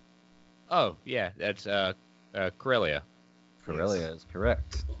name. Oh, yeah, that's Corellia. Corellia is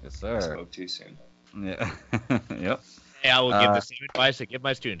correct. Yes, I sir. spoke too soon. Yeah. Yep. Hey, I will give the same advice I give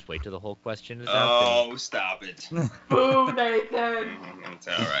my students. Wait till the whole question is out. Oh, stop it. Boo, Nathan. It's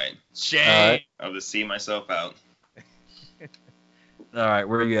all right. Shame. I'll just see myself out. All right.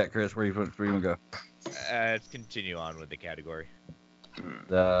 Where are you at, Chris? Where you want to go? Let's continue on with the category.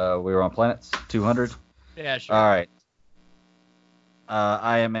 We were on planets 200. Yeah, sure. All right.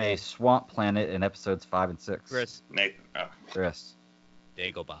 I am a swamp planet in episodes 5 and 6. Chris. Nathan. Oh. Chris.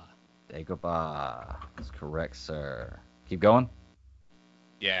 Dagobah. Dagobah is correct, sir. Keep going.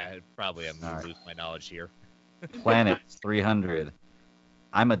 Yeah, probably I'm going All to right. lose my knowledge here. Planets 300.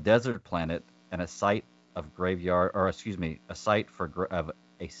 I'm a desert planet and a site of graveyard, or excuse me, a site for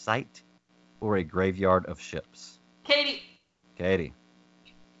a site or a graveyard of ships. Katie. Katie.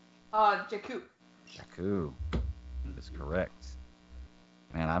 Jakku. Jakku is correct.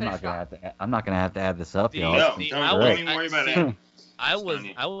 Man, I'm not gonna have to add this up, y'all. No, See, don't even worry about it. I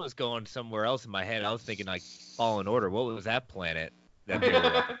was going somewhere else in my head. I was thinking like Fallen Order. What was that planet that they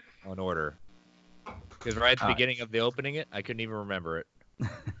were on order? Because right at the beginning of the opening, I couldn't even remember it.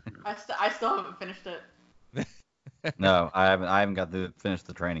 I still haven't finished it. No, I haven't got to finish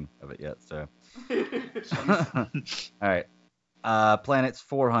the training of it yet. So. All right. Planets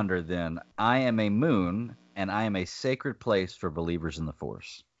 400. Then I am a moon, and I am a sacred place for believers in the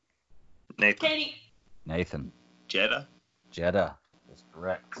Force. Nathan. Katie. Nathan. Jeddah. Jeddah is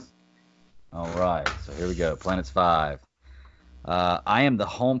correct. All right, so here we go. Planets 5. I am the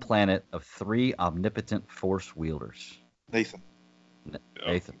home planet of 3 omnipotent Force wielders. Nathan.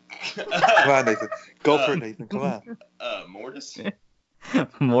 Nathan. Come on, Nathan. Go for it, Nathan. Come on. Mortis.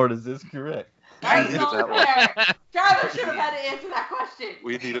 Mortis is correct. Alright, needed so that one. fair. Travis should have had to answer that question.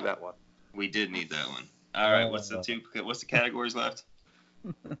 We needed that one. We did need that one. All right, what's the categories left?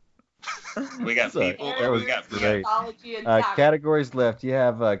 We got Sorry, people. that was we got great. Mythology and saga. Categories left. You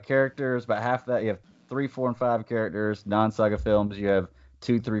have characters, about half of that. You have 3, 4, and 5 characters. Non-saga films. You have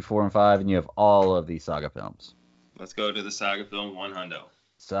 2, 3, 4, and 5, and you have all of the saga films. Let's go to the saga film 100.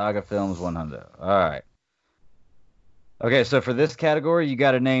 Saga films 100. All right. Okay, so for this category, you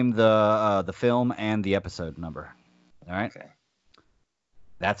got to name the film and the episode number. All right. Okay.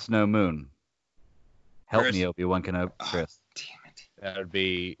 That's No Moon. Help Chris. me, Obi-Wan Kenobi. Chris. Damn it. That would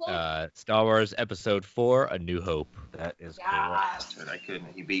be Star Wars Episode 4: A New Hope. That is correct. Yes. Dude, I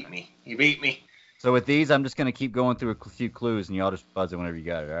couldn't. He beat me. So with these, I'm just going to keep going through a few clues, and y'all just buzz it whenever you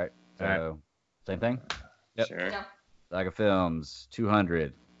got it, all right? So, All right. same thing? Yep. Sure. Yeah. Saga Films,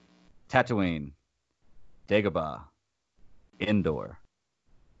 200. Tatooine. Dagobah. Endor.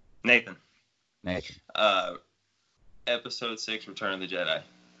 Nathan. Nathan. Episode 6, Return of the Jedi.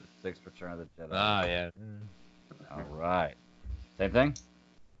 6, Return of the Jedi. Ah, yeah. All right. Same thing?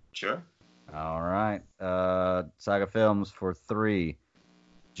 Sure. All right. Saga Films for 3.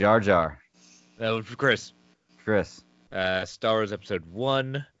 Jar Jar. That was for Chris. Chris. Star Wars Episode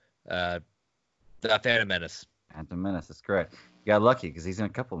 1. The Phantom Menace. Phantom Menace. That's correct. You got lucky because he's in a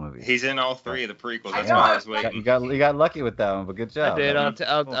couple movies. He's in all 3 of the prequels. I That's know. why I was you waiting. got lucky with that one, but good job. I did.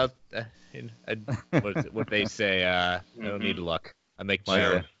 man. What they say? I don't need luck. I make my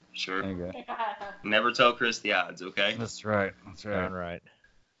Sure. own. Sure. There you go. Never tell Chris the odds, okay? That's right. That's right. All right.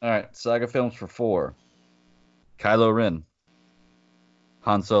 All right. Saga Films for 4. Kylo Ren.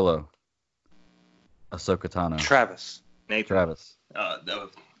 Han Solo. Ahsoka Tano. Travis. Nathan. Travis. The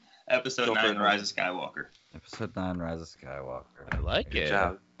episode Go for 9, it. Rise of Skywalker. Episode 9, Rise of Skywalker. I like Good it.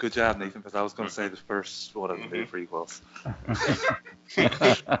 job. Good job, Nathan, because I was going to say the first one of the new prequels.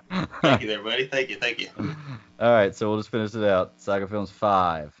 Thank you there, buddy. Thank you. All right, so we'll just finish it out. Saga Films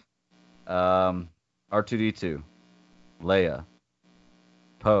 5. R2-D2. Leia.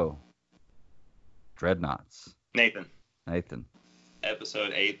 Poe. Dreadnoughts. Nathan. Nathan.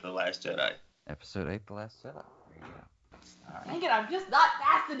 Episode 8, The Last Jedi. Episode 8, The Last Jedi. There you go. Dang it, I'm just not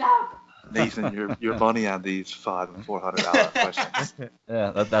fast enough. Nathan, your money on these $500 and $400 questions.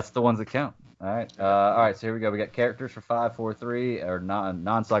 Yeah, that's the ones that count. All right. So here we go. We got characters for 5, 4, 3, or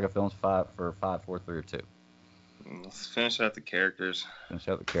non-saga films 5 for 5, 4, 3, or 2. Let's finish out the characters. Finish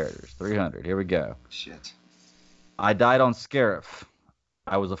out the characters. 300. Here we go. Shit. I died on Scarif.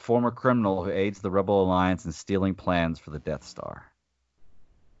 I was a former criminal who aids the Rebel Alliance in stealing plans for the Death Star.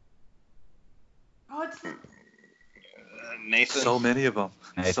 Oh, it's. Nathan. So many of them.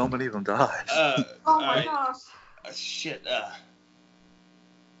 Nathan. So many of them died. Oh my right. gosh. Shit.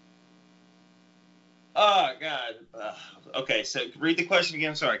 Oh God. Okay, so read the question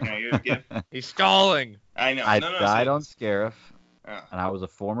again. Sorry, can I hear it again? He's stalling. I know. I died on Scarif, Oh. and I was a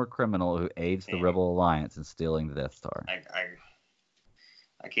former criminal who aids the Rebel Alliance in stealing the Death Star.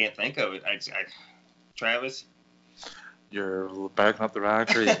 I can't think of it. Travis. You're backing up the wrong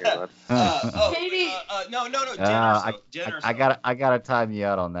tree here, bud. Katie. No. Jen Erso. I gotta time you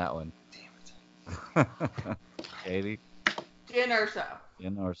out on that one. Damn Katie. Jen Erso.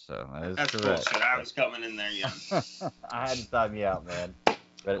 Jen Erso. That is That's correct. bullshit. I was coming in there, yeah. I had to time you out, man.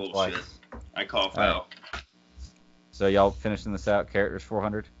 Read it twice. Bullshit. I call foul. So y'all finishing this out? Characters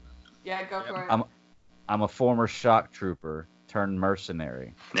 400. Yeah, go for it. I'm a former shock trooper turned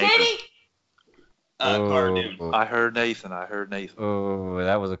mercenary. Katie. Cardoon. I heard Nathan. Oh,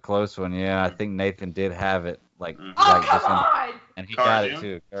 that was a close one. Yeah, I think Nathan did have it. Oh, come on! And he got it Cardoon?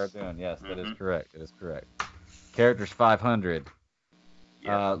 too. Cardoon, yes, that is correct. That is correct. Characters 500.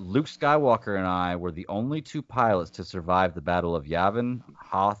 Yeah. Luke Skywalker and I were the only 2 pilots to survive the Battle of Yavin,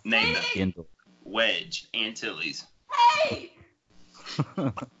 Hoth, Nathan. and Endor. Wedge. Antilles. Hey! You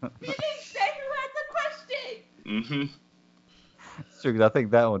didn't say who had the question! Mm-hmm. It's true, 'cause I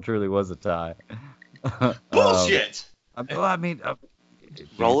think that one truly was a tie. Bullshit! I mean,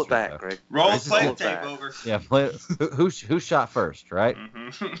 Roll it back, Greg. Roll This is play roll the tape back. over. yeah, who shot first, right?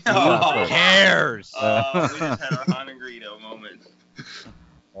 Mm-hmm. Who Oh, shot Who first? cares? we just had our Han and Greedo moment.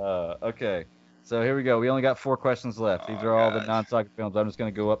 Okay, so here we go. We only got 4 questions left. These are all the God. non-saga films. I'm just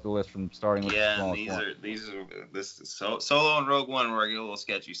going to go up the list from starting with the Yeah, smallest one. this is Solo and Rogue One where I get a little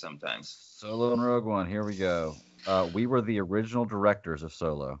sketchy sometimes. Solo and Rogue One. Here we go. We were the original directors of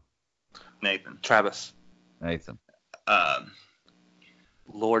Solo. Nathan. Travis. Nathan.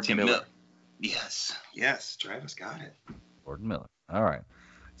 Lord Tim Miller. Yes, Travis got it. Gordon Miller. All right.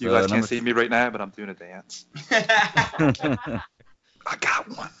 You So guys can't number- see me right now, but I'm doing a dance. I got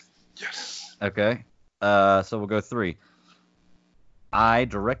one. Yes. Okay. So we'll go 3. I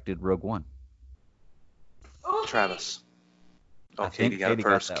directed Rogue One. Okay. Travis. Oh, I think Katie got it Katie got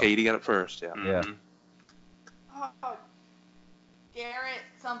first. that one. Katie got it first, yeah. Yeah. Mhm. Oh, Garrett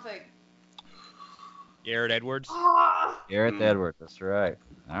something. Garrett Edwards. Oh, Gareth Edwards. That's right.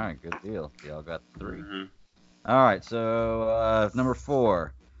 All right. Good deal. Y'all got 3. Mhm. All right. So number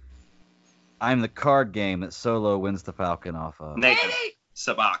 4. I'm the card game that Solo wins the Falcon off of. Nathan. Katie!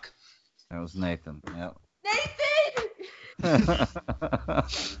 Sabak. That was Nathan. Yep. Nathan!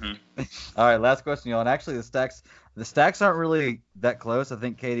 All right, last question, y'all. And actually, the stacks aren't really that close. I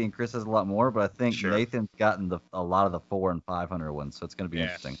think Katie and Chris has a lot more, but I think Sure. Nathan's gotten a lot of the 400 and 500 ones, so it's going to be Yeah.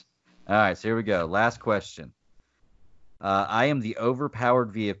 interesting. All right, so here we go. Last question. I am the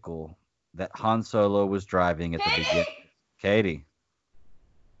overpowered vehicle that Han Solo was driving at the beginning. Katie.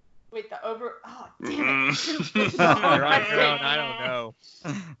 Wait, the over. Oh, damn it. Mhm. You're on your own. I don't know.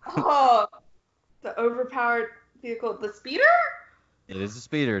 Oh, the overpowered vehicle. The speeder? It is a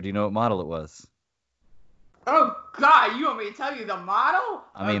speeder. Do you know what model it was? Oh, God. You want me to tell you the model?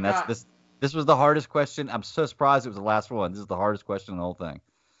 I mean, Oh, that's God. this was the hardest question. I'm so surprised it was the last one. This is the hardest question in the whole thing.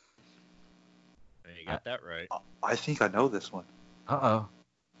 You got that right. I think I know this one. Uh-oh.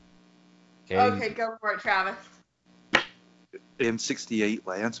 Katie, Okay, go for it, Travis. M68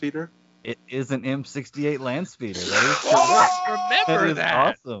 land speeder. it is an M68 land speeder. That is Oh! correct. Remember That is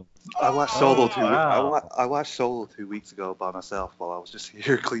that. awesome. I watched Solo wow. I watched Solo 2 weeks ago by myself while I was just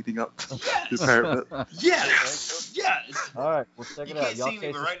here cleaning up the apartment. Yes. All right, well, check You it out. can't Y'all see me,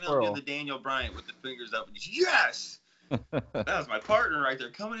 chase but a right now I'm squirrel. doing the Daniel Bryant with the fingers up. Yes. That was my partner right there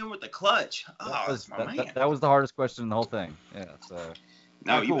coming in with the clutch. Oh, that's my man. That was the hardest question in the whole thing. Yeah, so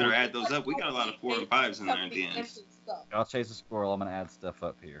No, you cool. better add those up. We got a lot of 4 and 5s in there at the end. y'all chase a squirrel. I'm going to add stuff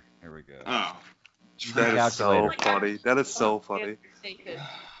up here. Here we go. Oh. That is so Calculator. funny. That is so funny.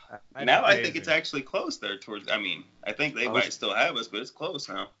 Now I think it's actually close there towards. I mean, I think they I was- might still have us, but it's close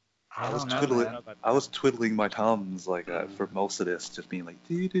now. I was don't know, twiddling. man. I was twiddling my thumbs like for most of this, just being like,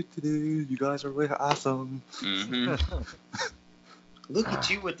 "Do-do-do-do, you guys are really awesome." hmm Look at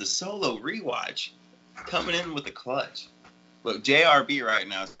you with the Solo rewatch, coming in with the clutch. Look, JRB right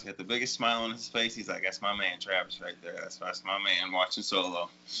now has got the biggest smile on his face. He's like, that's my man, Travis, right there. That's my man watching Solo.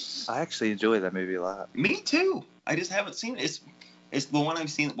 I actually enjoy that movie a lot. Me too. I just haven't seen it. It's the one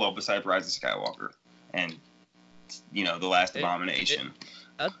I've seen, well, besides Rise of Skywalker and, The Last Abomination.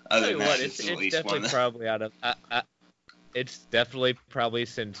 I'll tell you what, it's definitely probably out of... it's definitely probably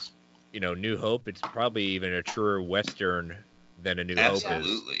since, New Hope, it's probably even a truer Western than a New Hope is.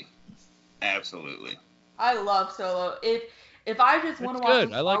 Absolutely. I love Solo. If I just want to watch a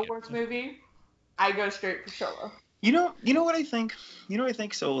Star Wars movie, I go straight for Solo. You know what I think? You know what I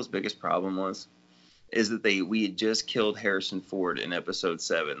think Solo's biggest problem was? Is that we had just killed Harrison Ford in Episode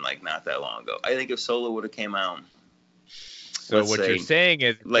 7, like, not that long ago. I think if Solo would have came out... So what you're saying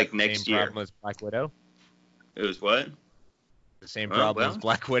is like the next same year. problem as Black Widow? It was what? The same problem as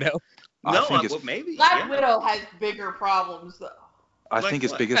Black Widow? No, maybe. Black Widow has bigger problems, though. I think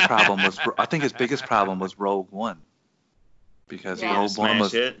his biggest problem was Rogue One, because Rogue One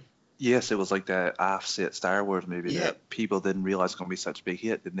was it was like that offset Star Wars movie that people didn't realize was going to be such a big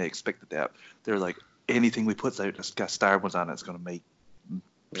hit, and they expected that. They're like, anything we put out that's got Star Wars on it is going to make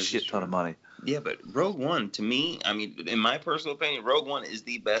a shit ton of money. Yeah, but Rogue One, to me, I mean, in my personal opinion, Rogue One is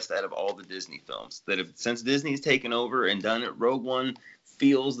the best out of all the Disney films that since Disney's taken over and done it. Rogue One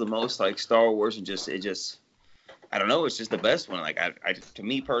feels the most like Star Wars, and I don't know, it's just the best one. Like, to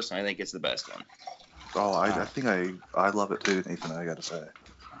me personally, I think it's the best one. Oh, I think I love it too, Nathan, I gotta say.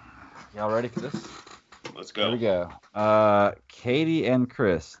 Y'all ready for this? Let's go. Here we go. Katie and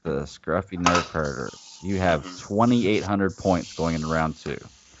Chris, the Scruffy Nerve Herders. You have 2,800 points going into round 2.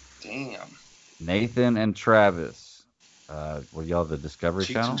 Damn. Nathan and Travis. Were y'all the Discovery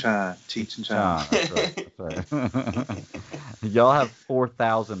Channel? Cheech and Chong. That's right. Y'all have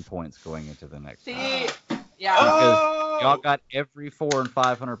 4,000 points going into the next round. Yeah. Because y'all got every 400 and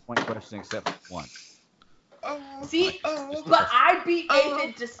 500 point question except one. But I beat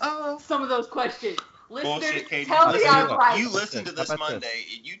Nathan to some of those questions. Listeners, bullshit, Katie. tell me I'm right. You listen to this Monday,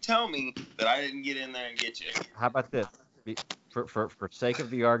 and you tell me that I didn't get in there and get you. How about this? For sake of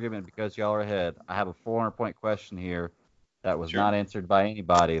the argument, because y'all are ahead, I have a 400 point question here that was not answered by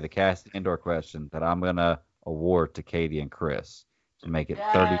anybody, the cast indoor question, that I'm going to award to Katie and Chris to make it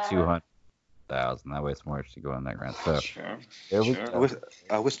 3,200,000. That way it's more interesting to go in that round. So,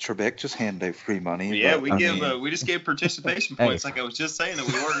 I wish Trebek just handed out free money. Yeah, we just gave participation points, like I was just saying that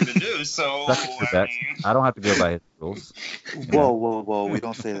we weren't going to do. So I don't have to go by his rules. Whoa! We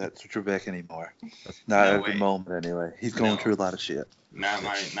don't say that to Trebek anymore. Not at the moment, anyway. He's going through a lot of shit. Not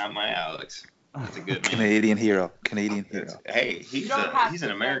my Alex. That's a good man. Canadian hero. Hey, he's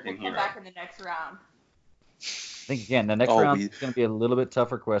an American hero. Back in the next round. I think again, the next round is going to be a little bit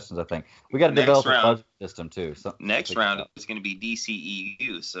tougher questions. I think we got to develop a budget system too. Next round is going to be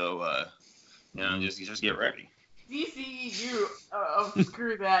DCEU, so just get ready. DCEU,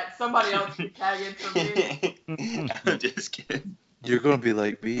 screw that. Somebody else can tag in for me. I'm just kidding. You're going to be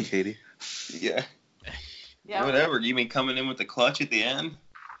like me, Katie. Yeah. Whatever. You mean coming in with the clutch at the end?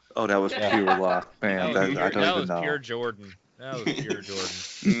 Oh, that was pure luck, man. I don't even know. That was pure Jordan.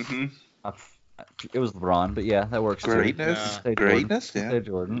 Mm-hmm. It was LeBron, but yeah, that works. Greatness, Stay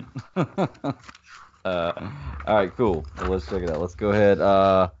Jordan. All right, cool. Well, let's check it out. Let's go ahead.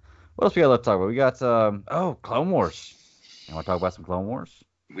 What else we got left to talk about? We got Clone Wars. You want to talk about some Clone Wars?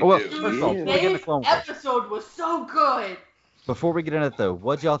 First of all, today's episode was so good. Before we get into it, though,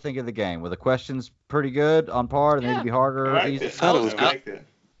 what'd y'all think of the game? Were the questions pretty good, on par? They need to be harder? I thought it was good.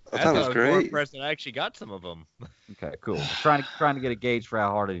 I thought it was great. More impressed that I actually got some of them. Okay, cool. Trying to get a gauge for how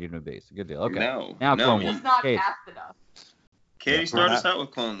hard it is going to be. It's a good deal. Okay. Now Clone Wars. It's not fast enough. Katie, start us out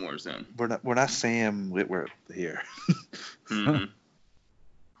with Clone Wars then. We're not Sam Whitworth here. Clone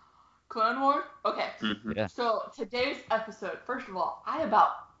Wars? Okay. Yeah. So today's episode, first of all,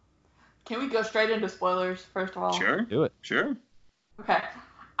 can we go straight into spoilers, first of all? Sure. Do it. Sure. Okay.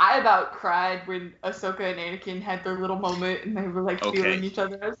 I about cried when Ahsoka and Anakin had their little moment and they were like feeling each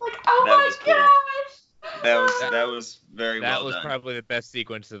other. I was like, oh my gosh! That was very well done. That was probably the best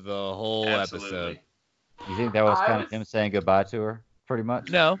sequence of the whole episode. You think that was kind of him saying goodbye to her, pretty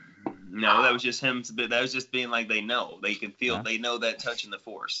much? No, that was just him. That was just being like they know, they can feel, they know that touch in the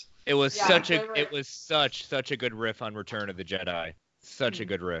Force. It was such a good riff on Return of the Jedi. Such a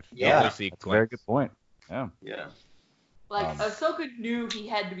good riff. Yeah, that's a very good point. Yeah. Yeah. Like, Ahsoka knew he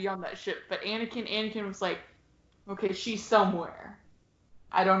had to be on that ship, but Anakin was like, okay, she's somewhere.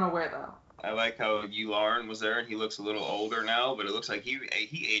 I don't know where, though. I like how Yularen was there, and he looks a little older now, but it looks like he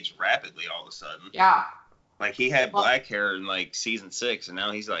aged rapidly all of a sudden. Yeah. Like, he had black hair in, like, Season 6, and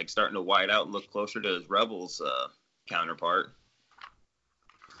now he's, like, starting to white out and look closer to his Rebels counterpart.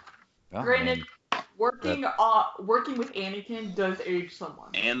 Granted, working with Anakin does age someone.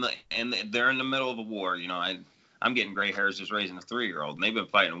 And they're in the middle of a war. You know, I'm getting gray hairs just raising a 3-year-old. And they've been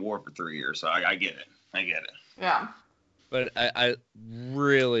fighting a war for 3 years, so I get it. Yeah. But I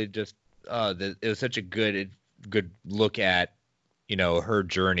really just it was such a good look at, you know, her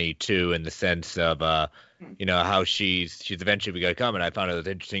journey too, in the sense of you know, how she's eventually become. And I found it was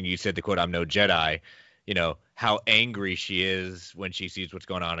interesting. You said the quote, "I'm no Jedi." You know how angry she is when she sees what's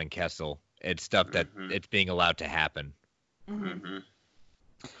going on in Kessel. It's stuff that it's being allowed to happen. Mm-hmm.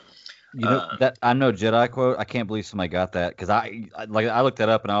 You know that "I'm no Jedi" quote. I can't believe somebody got that, because I looked that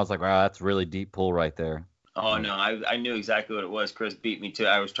up and I was like, wow, that's really deep pull right there. Oh no, I knew exactly what it was. Chris beat me to it.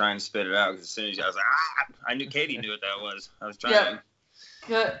 I was trying to spit it out because as soon as I was like, I knew Katie knew what that was. I was trying to.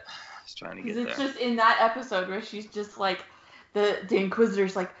 Good. I was trying to get there. It's just in that episode where she's just like, the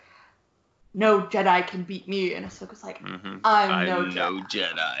Inquisitor's like, no Jedi can beat me, and Ahsoka's like, I'm no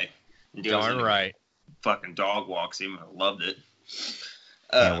Jedi. Darn right. Fucking dog walks him. I loved it.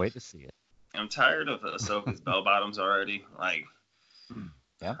 Can't wait to see it. I'm tired of Ahsoka's bell bottoms already. Like,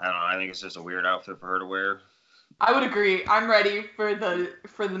 yeah. I don't know. I think it's just a weird outfit for her to wear. I would agree. I'm ready for the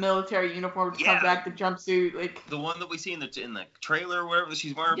military uniform to come back, the jumpsuit, like the one that we see in the trailer or whatever that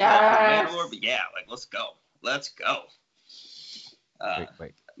she's wearing. Yes. For Mandalore. But yeah, like let's go.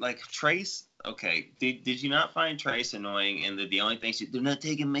 Wait. Like Trace. Okay, did you not find Trace annoying? And the only thing they're not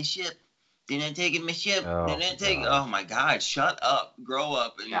taking my ship. They're not taking my ship. Oh my God! Shut up, grow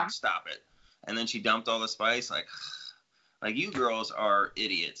up, and stop it. And then she dumped all the spice. Like you girls are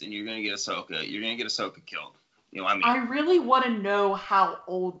idiots, and you're gonna get Ahsoka. You're gonna get Ahsoka killed. You know, I really want to know how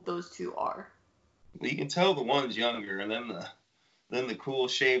old those two are. You can tell the one's younger, and then the cool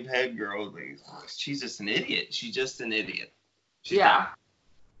shaved head girl. Like, she's just an idiot. She's just an idiot. She's Let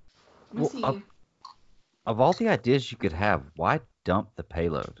me see. Of all the ideas you could have, why dump the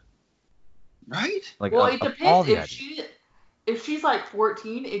payload? Right? Like, well, it depends. If she's like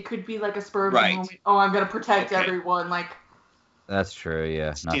 14, it could be like a spur of the moment. Oh, I'm gonna protect everyone. Like. That's true,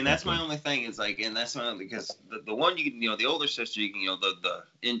 yeah. See, and that's my only thing is like, and that's my only, because the one you can, the older sister, you can, the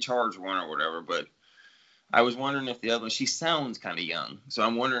in charge one or whatever. But I was wondering if the other one, she sounds kind of young, so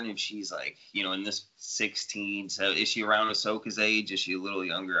I'm wondering if she's like, in this 16. So is she around Ahsoka's age? Is she a little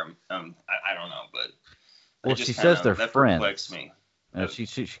younger? I don't know, but well, she says they're friends. Perplexes me.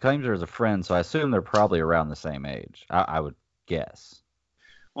 She claims her as a friend, so I assume they're probably around the same age. I would guess.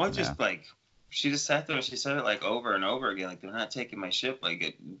 Well, just like. She just sat there and she said it like over and over again, like, they're not taking my ship.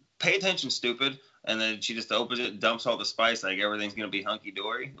 Like, pay attention, stupid. And then she just opens it, dumps all the spice, like everything's going to be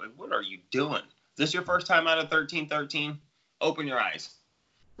hunky-dory. Like, what are you doing? Is this your first time out of 1313? Open your eyes.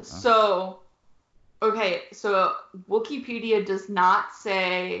 So Wikipedia does not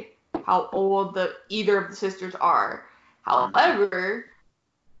say how old either of the sisters are. However,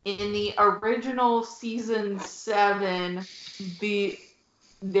 in the original season 7,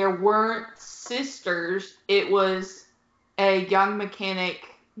 there weren't sisters. It was a young mechanic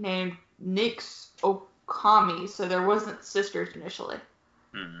named Nix Okami, so there wasn't sisters initially.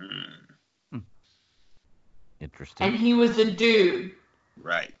 Interesting. And he was a dude.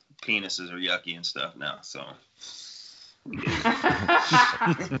 Right. Penises are yucky and stuff now, so.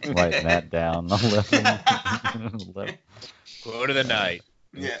 Write that down. 11. Quote of the night.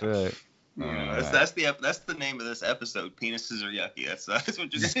 That's right. That's the name of this episode. Penises are yucky. That's what you're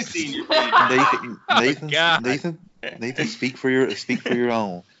gonna see in your feed. Nathan, speak for your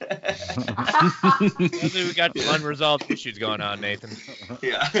own. We got some unresolved issues going on, Nathan.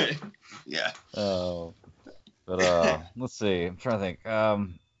 Yeah. Oh, but let's see. I'm trying to think.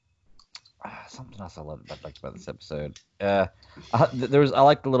 Something else I liked about this episode. I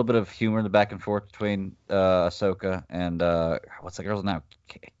liked a little bit of humor in the back and forth between Ahsoka and what's the girl's name?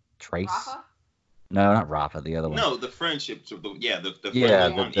 Trace? Rafa? No, not Rafa. The other one. No, the friendship.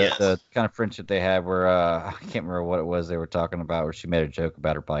 The kind of friendship they had where I can't remember what it was they were talking about, where she made a joke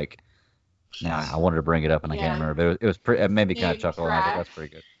about her bike. Now I wanted to bring it up and I can't remember, but it made me kind of chuckle. And I was like, that's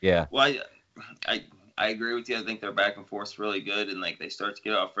pretty good. Yeah. Well, I agree with you. I think their back and forth's really good, and like they start to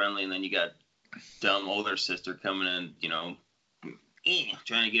get all friendly, and then you got dumb older sister coming in,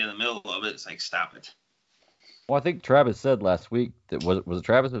 trying to get in the middle of it. It's like, stop it. Well, I think Travis said last week that was it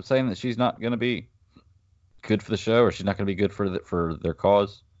Travis was saying that she's not going to be good for the show, or she's not going to be good for their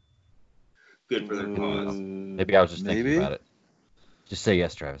cause. Good for their cause. Maybe I was just thinking about it. Just say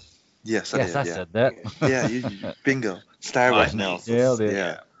yes, Travis. Yes, I said that. Yeah, you bingo. Star Wars analysis.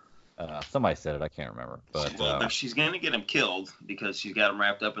 Yeah. Somebody said it. I can't remember. But she's going to get him killed because she's got him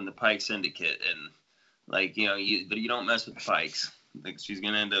wrapped up in the Pike Syndicate, and like you don't mess with the Pikes. Like, she's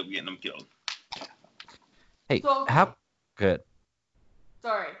going to end up getting them killed. Hey, how good?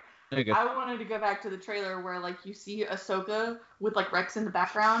 Sorry, I wanted to go back to the trailer where like you see Ahsoka with like Rex in the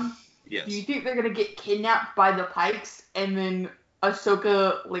background. Yes. Do you think they're gonna get kidnapped by the Pikes and then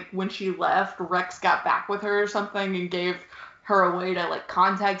Ahsoka, like when she left, Rex got back with her or something and gave her a way to like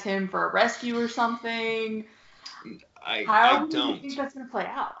contact him for a rescue or something? How do you think that's gonna play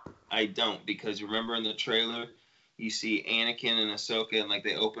out? I don't, because remember in the trailer, you see Anakin and Ahsoka, and like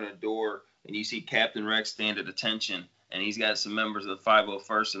they open a door, and you see Captain Rex stand at attention, and he's got some members of the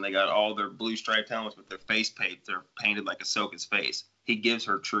 501st, and they got all their blue striped helmets with their face paint. They're painted like Ahsoka's face. He gives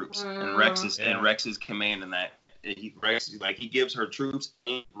her troops, and Rex is commanding that. He gives her troops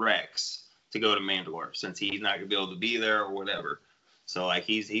and Rex to go to Mandalore, since he's not gonna be able to be there or whatever. So like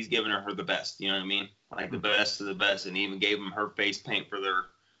he's giving her the best, you know what I mean? Like the best of the best, and he even gave them her face paint for their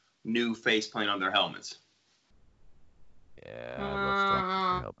new face paint on their helmets.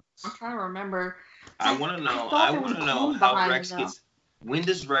 Yeah, helmets. I'm trying to remember. I want to know how Rex gets. When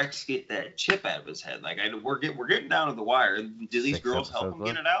does Rex get that chip out of his head? Like we're getting down to the wire. Do these girls help him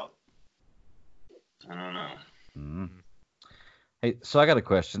get it out? I don't know. Mm-hmm. Hey, so I got a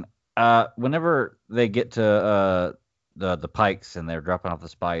question. Whenever they get to the Pikes and they're dropping off the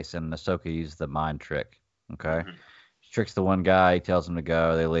spice, and Ahsoka uses the mind trick. Okay, mm-hmm. She tricks the one guy, tells him to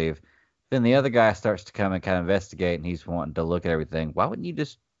go, they leave. Then the other guy starts to come and kind of investigate, and he's wanting to look at everything. Why wouldn't you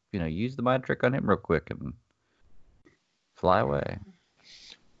just, use the mind trick on him real quick and fly away?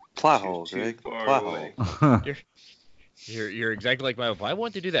 Plot hole, Greg. Plot hole. You're exactly like my wife. I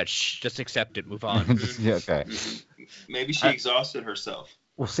want to do that. Shh, just accept it. Move on. Yeah, okay. Maybe she exhausted herself.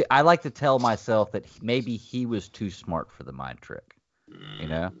 Well, see, I like to tell myself that maybe he was too smart for the mind trick.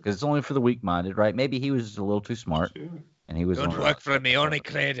 Because it's only for the weak-minded, right? Maybe he was just a little too smart. Sure. And he was. Don't work for me, only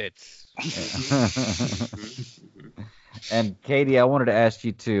credits. And Katie, I wanted to ask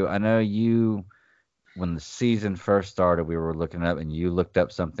you too. I know you, when the season first started, we were looking up, and you looked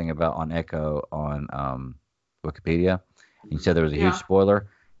up something about on Echo on Wikipedia. And you said there was a huge spoiler.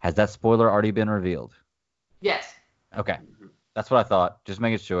 Has that spoiler already been revealed? Yes. Okay, that's what I thought. Just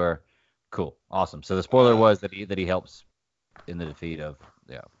making sure. Cool, awesome. So the spoiler was that he helps in the defeat of.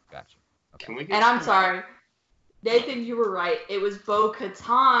 Yeah, gotcha. Okay. And I'm sorry. Nathan, you were right. It was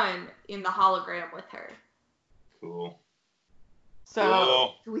Bo-Katan in the hologram with her. Cool.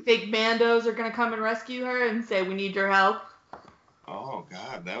 So, do we think Mandos are going to come and rescue her and say, we need your help? Oh,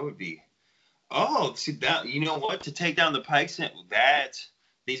 God, that would be... Oh, see, that, you know what? To take down the Pikes,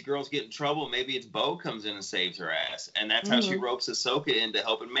 these girls get in trouble. Maybe it's Bo comes in and saves her ass. And that's how she ropes Ahsoka into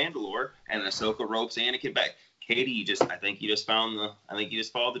helping Mandalore. And Ahsoka ropes Anakin back. Katie, I think you just followed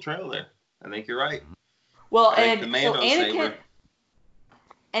the trail there. I think you're right. Well, Anakin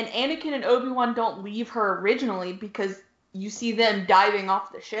and Obi-Wan don't leave her originally because you see them diving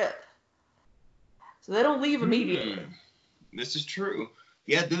off the ship. So they don't leave immediately. This is true.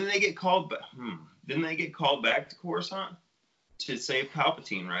 Yeah, didn't they get called back? Didn't they get called back to Coruscant to save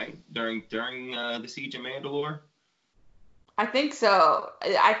Palpatine, right? During the Siege of Mandalore? I think so.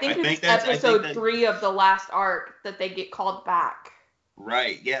 I think it's episode 3 of the last arc that they get called back.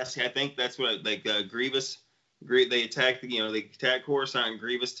 Right. Yes. I think that's what Grievous. They attack Coruscant, and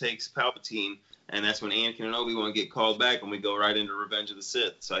Grievous takes Palpatine, and that's when Anakin and Obi-Wan get called back, and we go right into Revenge of the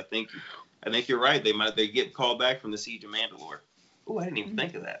Sith. So I think you're right. They get called back from the Siege of Mandalore. Oh, I didn't even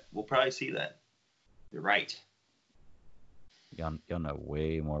think of that. We'll probably see that. You're right. Y'all know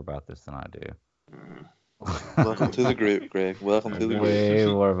way more about this than I do. Welcome to the group, Greg. Welcome to the group. Way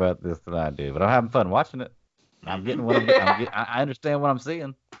more about this than I do, but I'm having fun watching it. I'm getting what I'm getting. I understand what I'm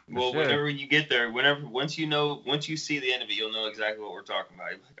seeing. Well, sure. Whenever you get there, once you see the end of it, you'll know exactly what we're talking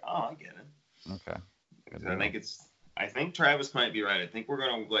about. You're like, oh, I get it. Okay. I think Travis might be right. I think we're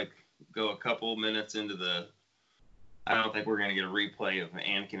gonna go a couple minutes into the. I don't think we're gonna get a replay of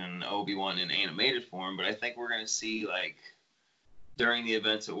Anakin and Obi-Wan in animated form, but I think we're gonna see during the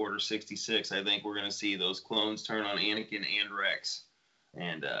events of Order 66. I think we're gonna see those clones turn on Anakin and Rex.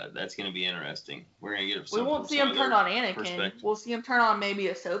 And that's going to be interesting. We're going to get. We won't see him turn on Anakin. We'll see him turn on maybe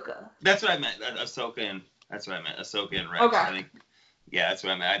Ahsoka. That's what I meant. Ahsoka and Rex. Okay. I think, that's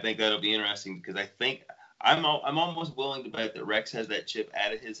what I meant. I think that'll be interesting because I think I'm almost willing to bet that Rex has that chip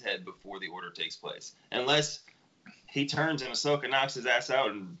out of his head before the order takes place, unless he turns and Ahsoka knocks his ass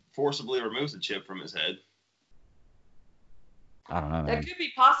out and forcibly removes the chip from his head. I don't know, man. That could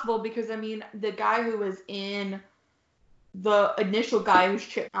be possible because the guy who was in. The initial guy whose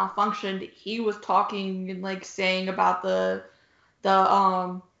chip malfunctioned, he was talking and saying about the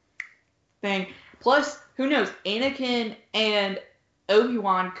thing. Plus, who knows? Anakin and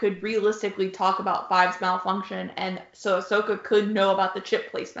Obi-Wan could realistically talk about Five's malfunction, and so Ahsoka could know about the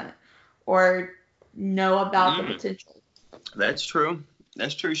chip placement or know about the potential. That's true.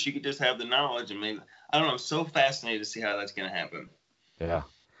 That's true. She could just have the knowledge, and maybe I don't know. I'm so fascinated to see how that's gonna happen. Yeah.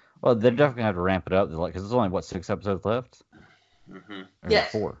 Well, they're definitely gonna have to ramp it up, because there's only 6 episodes left. Mm-hmm. Or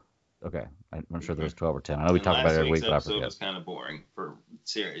Yes. 4. Okay, I'm sure there was 12 or 10. I know we talk about it every week, but I forget. Last week's episode was kind of boring.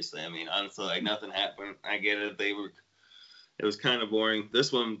 Seriously, I mean, honestly, like nothing happened. I get it. It was kind of boring.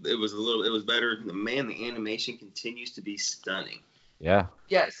 This one, it was better. The animation continues to be stunning. Yeah.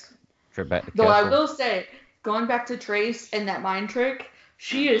 Yes. Trip back to Though Castle. I will say, going back to Trace and that mind trick,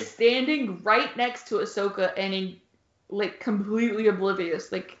 she is standing right next to Ahsoka and completely oblivious,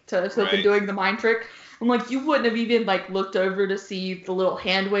 to Ahsoka doing the mind trick. I'm like, you wouldn't have even looked over to see the little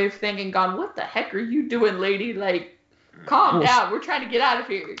hand wave thing and gone, what the heck are you doing, lady? Calm down. We're trying to get out of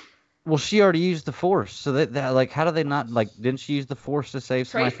here. Well, she already used the Force, so that how do they not didn't she use the Force to save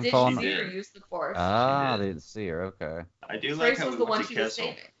somebody from falling? Trace didn't see her use the Force. Ah, they didn't see her. Okay. I do Trace like how was the one she was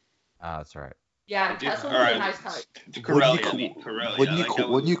saving. Ah, that's right. Yeah, Kessel was a nice touch. Wouldn't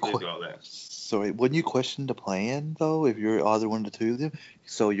you question the plan though if you're either one of the two of them?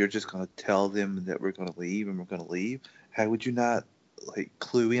 So you're just gonna tell them that we're gonna leave and we're gonna leave? How would you not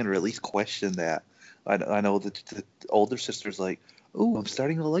clue in or at least question that? I know that the older sister's like, oh, I'm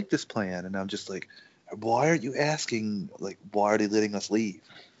starting to like this plan, and I'm just like, why are you asking? Why are they letting us leave?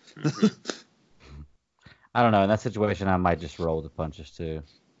 I don't know. In that situation, I might just roll the punches too.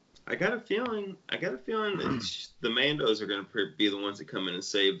 I got a feeling that the Mandos are going to be the ones that come in and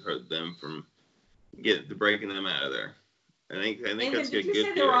save them from breaking them out of there. I think that's good. Did you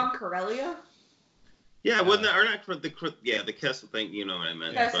say they were on Corellia? Yeah, wasn't that or not for the Kessel thing? You know what I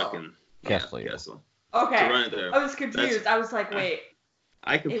meant? Kessel. Kessel. Okay. To run it there. I was confused. I was like, wait.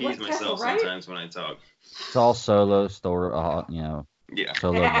 I confuse myself sometimes when I talk. It's all solo story, Yeah.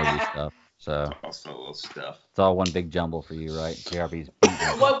 Solo movie stuff. So It's all solo stuff. It's all one big jumble for you, right? JRB's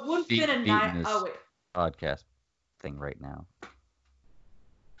what would have been a nice podcast thing right now.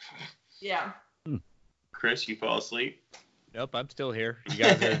 Yeah. Chris, you fall asleep? Nope, I'm still here. You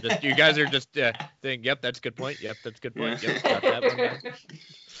guys are just saying, yep, that's a good point. Yep, that's a good point. Yep, got that one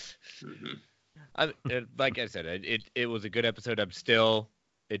down. Like I said, it was a good episode.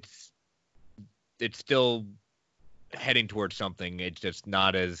 It's still heading towards something. It's just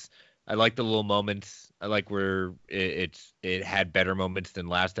not as. I like the little moments. I like where it had better moments than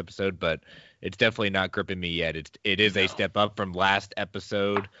last episode, but it's definitely not gripping me yet. It is a step up from last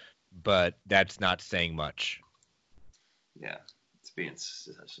episode, but that's not saying much. Yeah, it's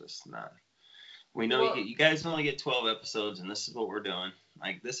just not. We know you guys only get 12 episodes, and this is what we're doing.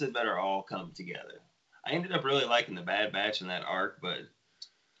 This had better all come together. I ended up really liking the Bad Batch in that arc, but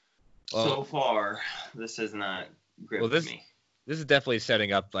so far, this has not gripped me. This is definitely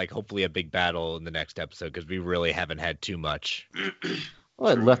setting up, hopefully a big battle in the next episode, because we really haven't had too much.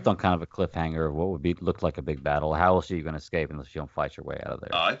 Well, it left on kind of a cliffhanger of what would look like a big battle. How else are you going to escape unless you don't fight your way out of there?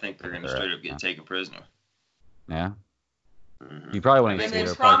 Oh, I think they're going to straight up get taken prisoner. Yeah? Mm-hmm. You probably want to escape.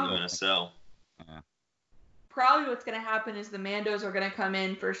 They're probably in a cell. Yeah. Probably what's going to happen is the Mandos are going to come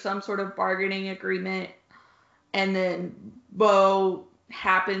in for some sort of bargaining agreement, and then Bo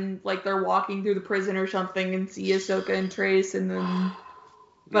happen they're walking through the prison or something and see Ahsoka and Trace, and then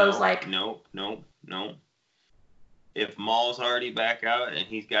Bo's no. If Maul's already back out and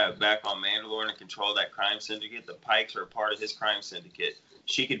he's got back on Mandalore and control that crime syndicate, the Pikes are a part of his crime syndicate.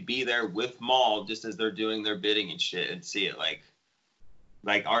 She could be there with Maul just as they're doing their bidding and shit and see it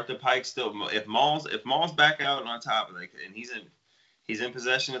aren't the Pikes still? If Maul's back out and on top of it, and he's in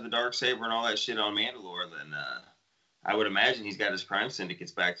possession of the Darksaber and all that shit on Mandalore, then I would imagine he's got his crime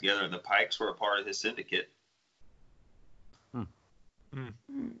syndicates back together. The Pikes were a part of his syndicate.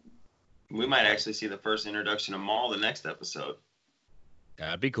 We might actually see the first introduction of Maul the next episode.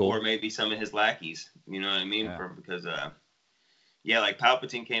 That'd be cool. Or maybe some of his lackeys. You know what I mean? Yeah. Because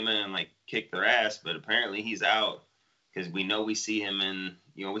Palpatine came in and kicked their ass, but apparently he's out because we see him in.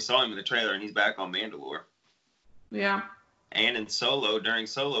 We saw him in the trailer and he's back on Mandalore. Yeah. And in during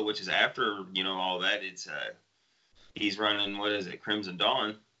Solo, which is after all that, it's he's running, what is it, Crimson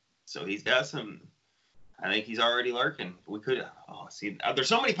Dawn. So he's got some, I think he's already lurking. We could, there's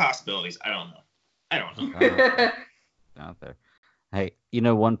so many possibilities. I don't know. Out there. Hey,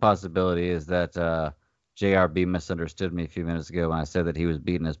 one possibility is that JRB misunderstood me a few minutes ago when I said that he was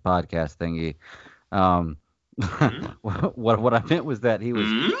beating his podcast thingy. What I meant was that he was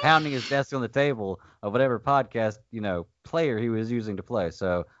pounding his desk on the table of whatever podcast, player he was using to play.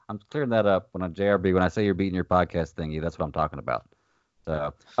 So I'm clearing that up when I say you're beating your podcast thingy, that's what I'm talking about.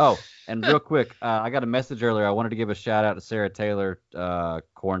 So, and real quick, I got a message earlier. I wanted to give a shout out to Sarah Taylor,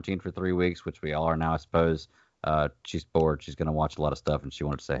 quarantined for 3 weeks, which we all are now, I suppose. She's bored. She's going to watch a lot of stuff, and she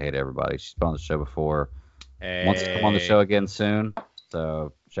wanted to say hey to everybody. She's been on the show before. Hey. Wants to come on the show again soon.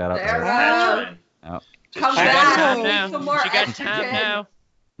 So shout out to There her. Patron. Yep. Come She back. got We time need some now. more She got time estrogen. now.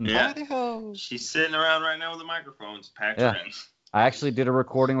 Yeah. Howdy-ho. She's sitting around right now with the microphones. Patch Yeah. her in. I actually did a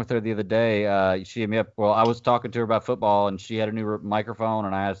recording with her the other day. She hit me up. Well, I was talking to her about football, and she had a new microphone,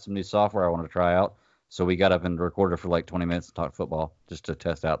 and I had some new software I wanted to try out. So we got up and recorded for like 20 minutes and talked football just to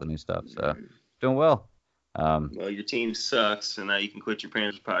test out the new stuff. So doing well. Well, your team sucks, so now you can quit your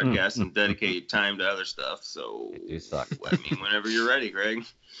Panthers podcast and dedicate time to other stuff. So, They do suck. I mean, whenever you're ready, Greg.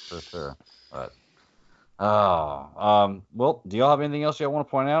 For sure. But well, do y'all have anything else y'all want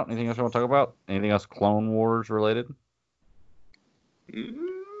to point out? Anything else you want to talk about? Anything else Clone Wars related?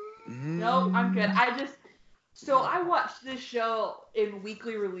 No, I'm good. So I watched this show in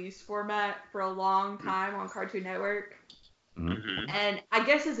weekly release format for a long time on Cartoon Network. Mm-hmm. And I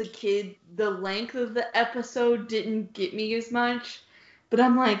guess as a kid, the length of the episode didn't get me as much. But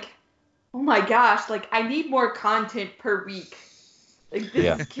I'm like, oh my gosh, like I need more content per week. Like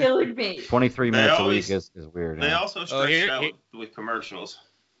this is killing me. 23 minutes a week is weird. They also stretched out with commercials.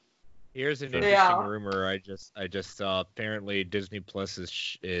 Here's an interesting rumor I just saw. Apparently, Disney Plus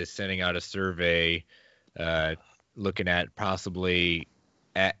is sending out a survey, looking at possibly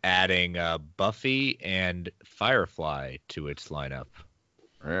adding Buffy and Firefly to its lineup.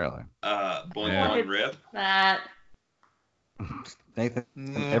 Really? Boing Rip. That. Nathan,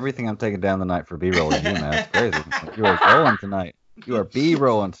 everything I'm taking down the night for B-roll is you, man. It's crazy. You are rolling tonight. You are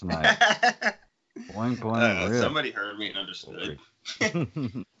B-rolling tonight. Boing, boing, rip. Somebody heard me and understood.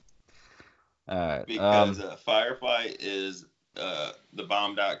 All right. Because Firefly is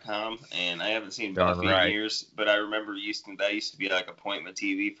thebomb.com, and I haven't seen Buffy in years, but I remember that used to be like appointment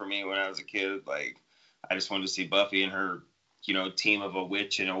TV for me when I was a kid. Like, I just wanted to see Buffy and her, team of a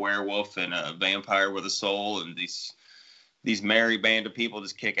witch and a werewolf and a vampire with a soul, and these merry band of people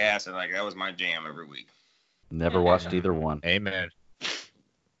just kick ass, and like that was my jam every week. Never watched either one. Amen.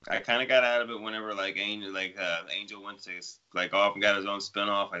 I kind of got out of it whenever Angel went to off and got his own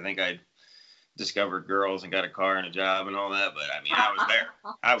spinoff. I think I discovered girls and got a car and a job and all that, but I mean I was there.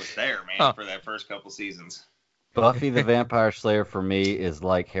 I was there, man, for that first couple seasons. Buffy the Vampire Slayer for me is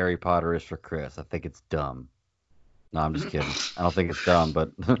like Harry Potter is for Chris. I think it's dumb. No, I'm just kidding. I don't think it's dumb,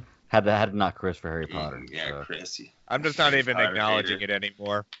 but had to knock Chris for Harry Potter. Yeah, so. Chris. I'm just not even acknowledging it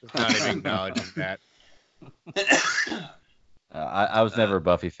anymore. Just not even acknowledging that. I was never a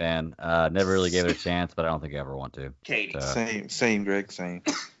Buffy fan. Never really gave it a chance, but I don't think I ever want to. Katie. Same, Greg, same.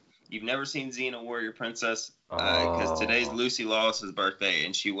 You've never seen Xena Warrior Princess? Because today's Lucy Lawless's birthday,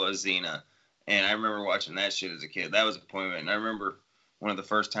 and she was Xena. And I remember watching that shit as a kid. That was an appointment. And I remember one of the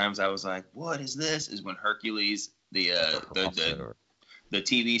first times I was like, what is this? Is when Hercules, the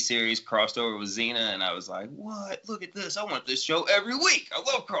TV series, crossed over with Xena. And I was like, what? Look at this. I want this show every week. I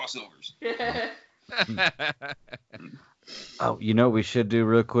love crossovers. Oh, you know what we should do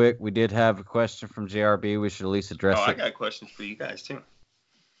real quick? We did have a question from JRB. We should at least address it. I got questions for you guys, too.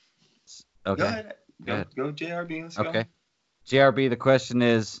 Okay. Go JRB. Let's go. Okay. JRB, the question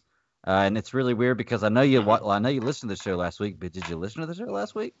is, and it's really weird because I know you listened to the show last week, but did you listen to the show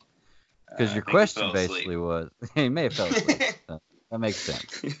last week? Because your question basically was, he may have fell asleep. So that makes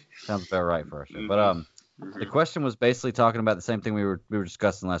sense. Sounds about right for our show. But the question was basically talking about the same thing we were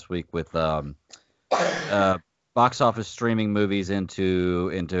discussing last week with box office streaming movies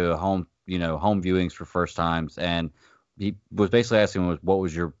into home viewings for first times, and he was basically asking what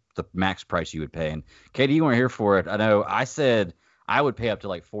was the max price you would pay. And Katie, you weren't here for it. I know I said I would pay up to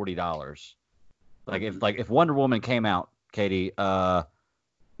like $40. If Wonder Woman came out, Katie,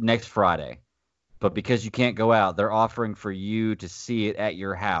 next Friday, but because you can't go out, they're offering for you to see it at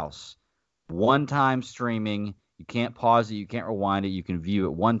your house. One time streaming. You can't pause it. You can't rewind it. You can view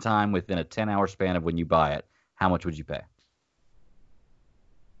it one time within a 10-hour span of when you buy it. How much would you pay?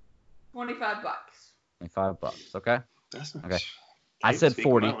 $25. $25. Okay. That's not okay. I said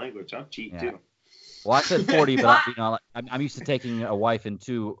 40. My language. I'm cheap too. Well, I said 40, but I'm used to taking a wife and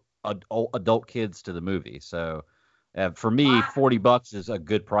two adult kids to the movie. So for me, $40 is a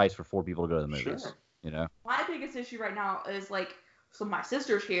good price for 4 people to go to the movies. Sure. You know. My biggest issue right now is so my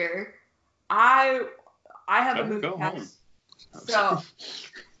sister's here. I have a movie pass. So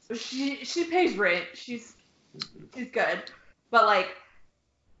she pays rent. She's good. But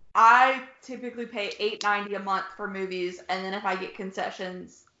I typically pay $8.90 a month for movies, and then if I get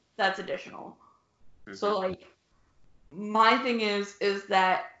concessions, that's additional. Mm-hmm. So my thing is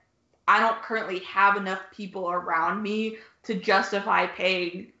that I don't currently have enough people around me to justify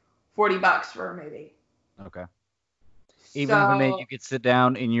paying $40 for a movie. Okay. Even if it meant you could sit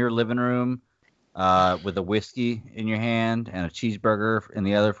down in your living room with a whiskey in your hand and a cheeseburger in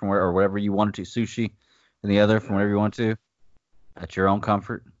the other or whatever you wanted to, sushi in the other from wherever you want to. At your own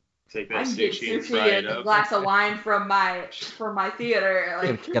comfort. Take I that can get sushi and fry sushi it and a up. glass of wine from my theater. Yeah,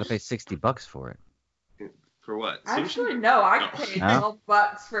 Like, but you gotta pay $60 for it. For what? actually, no, I No. paid No?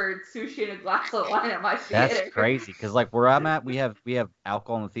 $12 for sushi and a glass of wine at my That's theater. crazy. Cause like where I'm at, we have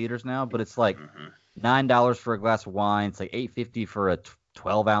alcohol in the theaters now, but it's like $9 for a glass of wine. It's like $8.50 for a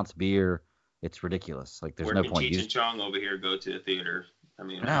 12-ounce beer. It's ridiculous. Like there's Where no can point. Cheech and Chong over here go to a theater?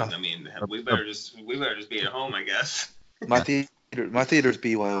 Yeah. We better just be at home, I guess. My theater's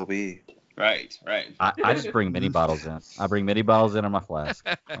BYOB. Right. I just bring mini bottles in. I bring mini bottles in on my flask.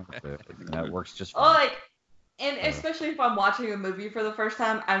 It works just Oh, fine. like, and especially if I'm watching a movie for the first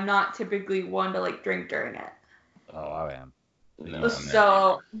time, I'm not typically one to like drink during it. Oh, I am. No,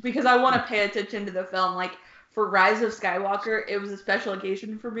 So, because I want to pay attention to the film, like for Rise of Skywalker, it was a special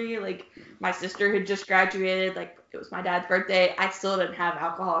occasion for me. Like my sister had just graduated, like it was my dad's birthday. I still didn't have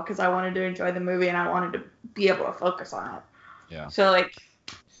alcohol because I wanted to enjoy the movie and I wanted to be able to focus on it. Yeah. So like,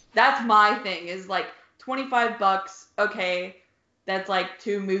 that's my thing is like $25. Okay, that's like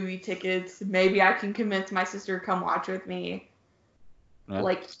 2 movie tickets. Maybe I can convince my sister to come watch with me. Yeah.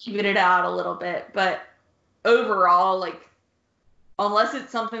 Like even it out a little bit, but overall, like. Unless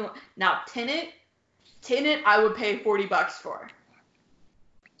it's something now, Tenet, I would pay $40 for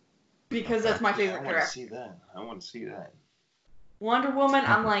because that's my favorite director. I want to see that. Wonder Woman,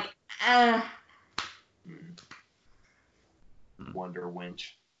 I'm like, Wonder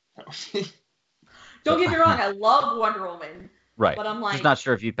Winch. Don't get me wrong, I love Wonder Woman. Right. But I'm like, just not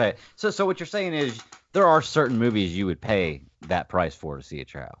sure if you pay. So what you're saying is there are certain movies you would pay that price for to see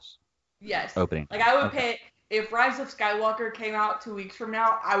at your house. Yes. Opening. Like I would pay. If Rise of Skywalker came out 2 weeks from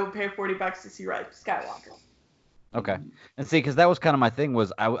now, I would pay $40 to see Rise of Skywalker. Okay. And see, because that was kind of my thing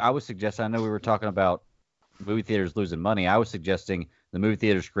was I was suggesting, I know we were talking about movie theaters losing money. I was suggesting the movie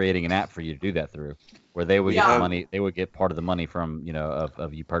theaters creating an app for you to do that through, where they would get the money, they would get part of the money from,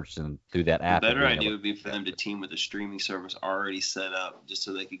 of you purchasing through that app. The better idea would be for them to team with a streaming service already set up just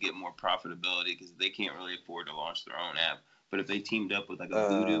so they could get more profitability because they can't really afford to launch their own app. But if they teamed up with like a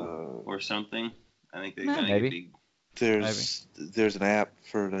Voodoo or something, I think it'd be. There's an app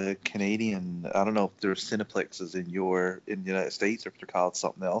for the Canadian. I don't know if there's Cineplexes in the United States or if they're called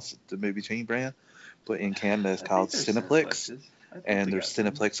something else, the movie chain brand. But in Canada, it's called Cineplex, and there's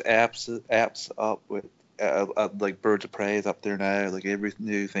Cineplex apps up with like Birds of Prey is up there now. Like every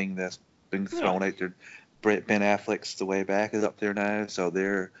new thing that's been thrown out there. Ben Affleck's The Way Back is up there now, so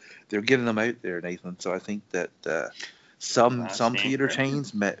they're getting them out there, Nathan. So I think that. Some theater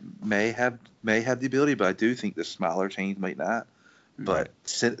chains may have the ability, but I do think the smaller chains might not. But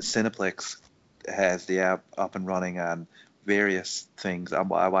Cineplex has the app up and running on various things. I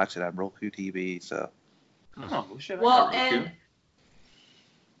watch it on Roku TV. So.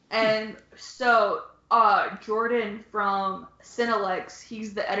 And so Jordan from Cinelex,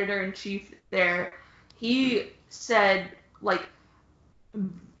 he's the editor-in-chief there. He said, like,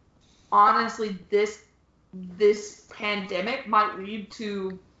 honestly, this pandemic might lead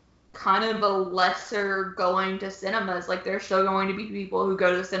to kind of a lesser going to cinemas. Like there's still going to be people who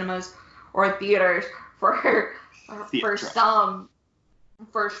go to the cinemas or theaters for some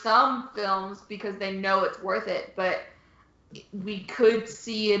films because they know it's worth it. But we could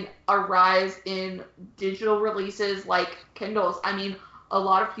see a rise in digital releases like Kindles. I mean, a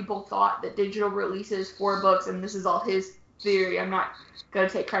lot of people thought that digital releases for books, and this is all his theory. I'm not gonna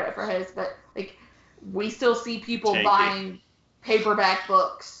take credit for his, but like. We still see people buying paperback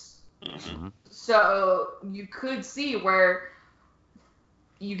books. Mm-hmm. So you could see where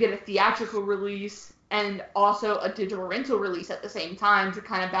you get a theatrical release and also a digital rental release at the same time to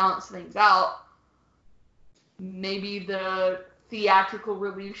kind of balance things out. Maybe the theatrical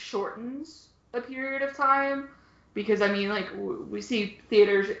release shortens a period of time because, I mean, like, we see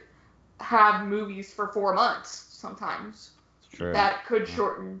theaters have movies for 4 months sometimes. It's true. That could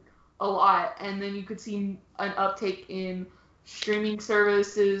shorten a lot, and then you could see an uptake in streaming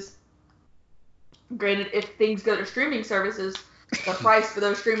services. Granted, if things go to streaming services, the price for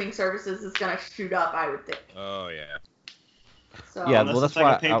those streaming services is going to shoot up, I would think. Oh, yeah. So, yeah, well, that's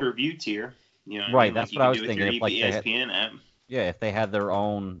like a pay-per-view tier. Right, that's what I was thinking. If like ESPN app. Yeah, if they had their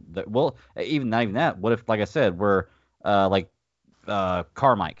own, not even that. What if, like I said, where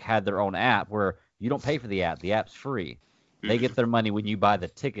Carmike had their own app where you don't pay for the app, the app's free. They get their money when you buy the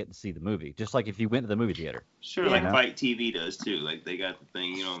ticket to see the movie, just like if you went to the movie theater. Sure, like Fight TV does too. Like they got the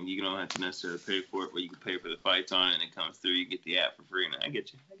thing, you don't have to necessarily pay for it, but you can pay for the fights on it, and it comes through. You get the app for free, and I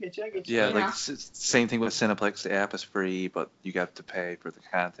get you. Yeah, like same thing with Cineplex. The app is free, but you got to pay for the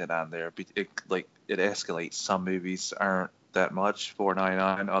content on there. It escalates. Some movies aren't that much,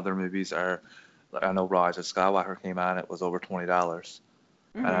 $4.99. Other movies are I know Rise of Skywalker came out, it was over $20.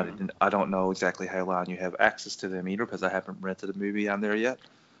 And I don't know exactly how long you have access to them either, because I haven't rented a movie on there yet.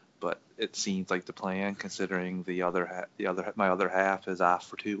 But it seems like the plan, considering my other half is off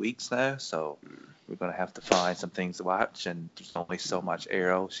for 2 weeks now, so we're gonna have to find some things to watch, and there's only so much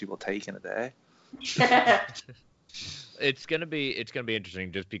Arrow she will take in a day. It's gonna be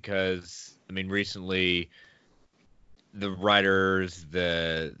interesting, just because I mean, recently the writers,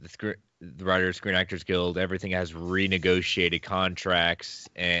 the Writers Screen Actors Guild, everything has renegotiated contracts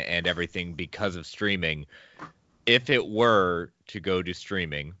and everything because of streaming. If it were to go to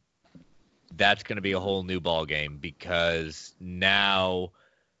streaming, that's going to be a whole new ball game, because now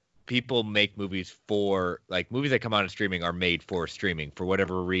people make movies movies that come out in streaming are made for streaming for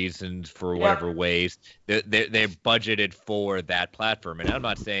whatever reasons, for whatever ways. They're budgeted for that platform. And I'm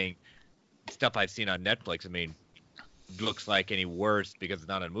not saying stuff I've seen on Netflix, I mean, looks like any worse because it's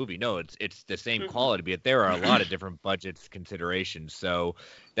not a movie. No, it's the same quality, but there are a lot of different budgets considerations. So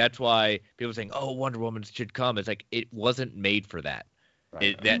that's why people are saying, "Oh, Wonder Woman should come." It's like, it wasn't made for that.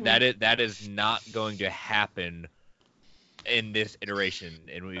 Right. That is not going to happen in this iteration.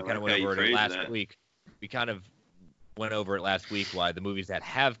 And we kind of went over it last week. We kind of went over it last week why the movies that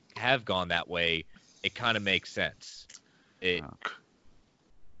have gone that way, it kind of makes sense.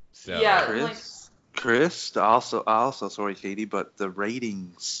 Chris, also sorry, Katie, but the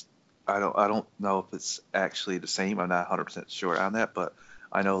ratings, I don't know if it's actually the same. I'm not 100% sure on that, but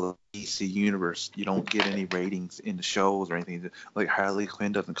I know the DC Universe, you don't get any ratings in the shows or anything. Like Harley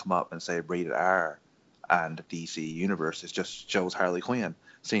Quinn doesn't come up and say rated R on the DC Universe. It just shows Harley Quinn.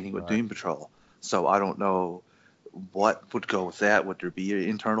 Same thing with Doom Patrol. So I don't know what would go with that. Would there be an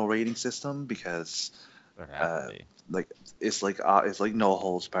internal rating system? Because it's like no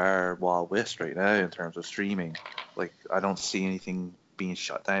holds barred Wild West right now in terms of streaming. Like, I don't see anything being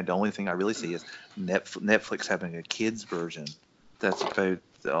shut down. The only thing I really see is Netflix having a kids version. That's about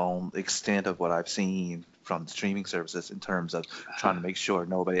the extent of what I've seen from streaming services in terms of trying to make sure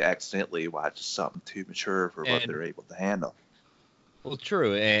nobody accidentally watches something too mature for what they're able to handle. Well,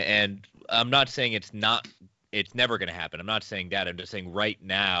 true, and I'm not saying it's never going to happen. I'm not saying that. I'm just saying right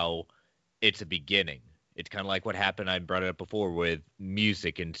now it's a beginning. It's kind of like what happened, I brought it up before, with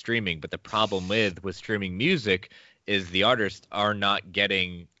music and streaming. But the problem with streaming music is the artists are not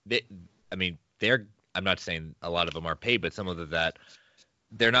getting I'm not saying a lot of them are paid, but some of that,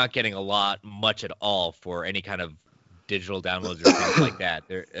 they're not getting much at all for any kind of digital downloads or things like that.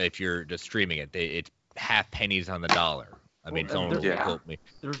 If you're just streaming it, it's half pennies on the dollar. I mean, someone will quote me.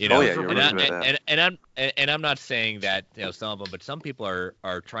 And I'm not saying that, some of them, but some people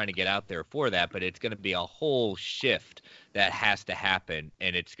are trying to get out there for that. But it's going to be a whole shift that has to happen,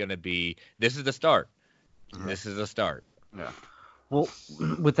 and it's going to be. This is the start. Mm-hmm. This is the start. Yeah. Well,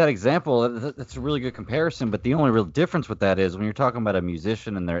 with that example, that's a really good comparison. But the only real difference with that is when you're talking about a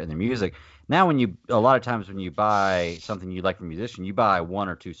musician and their music. Now, a lot of times when you buy something you like from a musician, you buy one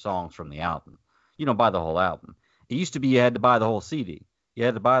or two songs from the album. You don't buy the whole album. It used to be you had to buy the whole CD. You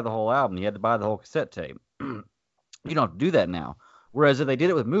had to buy the whole album. You had to buy the whole cassette tape. You don't have to do that now. Whereas if they did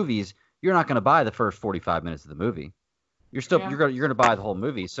it with movies, you're not going to buy the first 45 minutes of the movie. You're going to buy the whole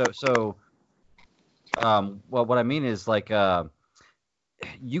movie. So what I mean is, like,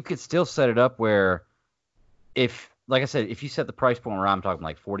 you could still set it up where like I said, if you set the price point where I'm talking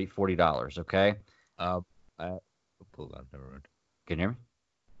like $40, okay? Hold on, never mind. Can you hear me?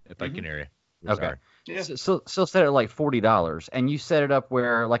 If I can hear you. Okay. Sorry. Yeah. So set it like $40, and you set it up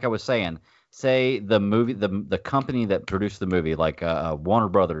where, like I was saying, say the movie, the company that produced the movie, like Warner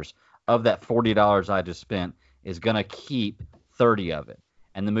Brothers, of that $40 I just spent, is gonna keep 30 of it,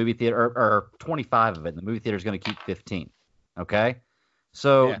 and the movie theater, or 25 of it, and the movie theater is gonna keep 15. Okay,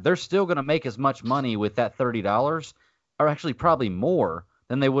 so they're still gonna make as much money with that $30, or actually probably more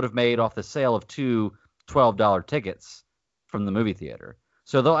than they would have made off the sale of two $12 tickets from the movie theater.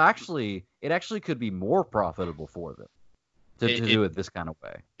 So it actually could be more profitable for them to do it this kind of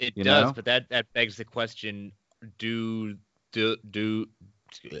way. It does, but that begs the question: do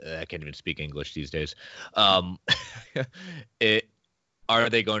I can't even speak English these days? Are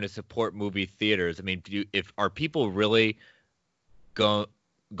they going to support movie theaters? I mean, are people really going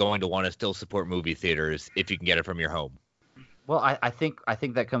to want to still support movie theaters if you can get it from your home? Well, I think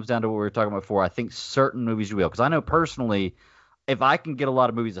that comes down to what we were talking about before. I think certain movies you will, because I know personally, if I can get a lot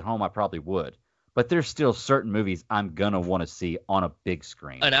of movies at home, I probably would. But there's still certain movies I'm gonna want to see on a big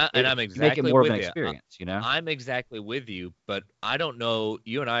screen. And I'm exactly make it more with of an you. experience, I'm exactly with you, but I don't know.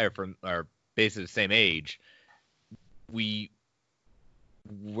 You and I are basically the same age. We're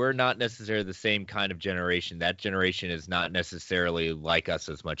not necessarily the same kind of generation. That generation is not necessarily like us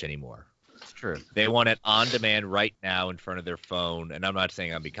as much anymore. True. They want it on demand right now in front of their phone. And I'm not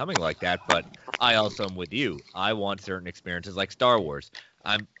saying I'm becoming like that, but I also am with you. I want certain experiences like Star Wars.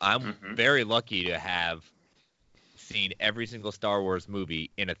 I'm very lucky to have seen every single Star Wars movie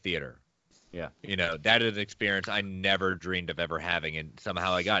in a theater. Yeah. That is an experience I never dreamed of ever having, and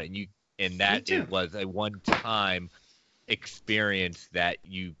somehow I got it. And that it was a one-time experience that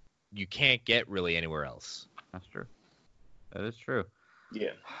you can't get really anywhere else. That's true. That is true.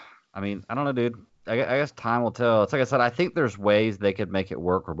 Yeah. I mean, I don't know, dude. I guess time will tell. It's like I said. I think there's ways they could make it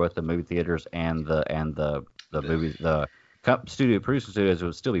work for both the movie theaters and the movies. The producing studios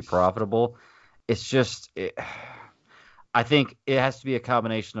would still be profitable. It's just, I think it has to be a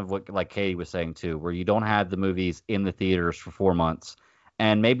combination of what, like Katie was saying too, where you don't have the movies in the theaters for 4 months,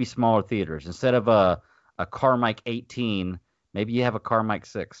 and maybe smaller theaters instead of a Carmike 18. Maybe you have a Carmike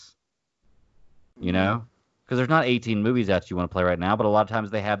 6. Because there's not 18 movies that you want to play right now, but a lot of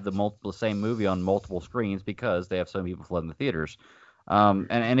times they have the same movie on multiple screens because they have so many people flooding the theaters.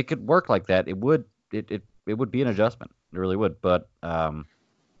 And it could work like that. It would be an adjustment. It really would. But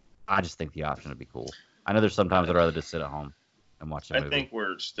I just think the option would be cool. I know there's sometimes I'd rather just sit at home and watch a movie. I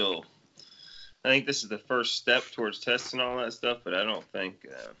think this is the first step towards testing all that stuff, but I don't think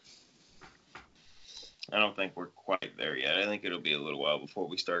we're quite there yet. I think it'll be a little while before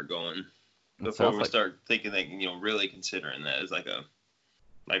we start going. Before we start thinking that, really considering that as like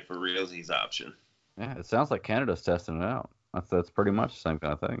for realsies option. Yeah, it sounds like Canada's testing it out. That's pretty much the same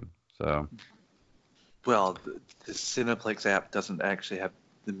kind of thing. So. Well, the Cineplex app doesn't actually have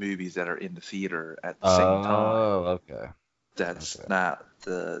the movies that are in the theater at the same time. Oh, okay. That's not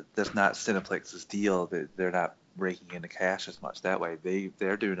Cineplex's deal. They're not raking in the cash as much that way.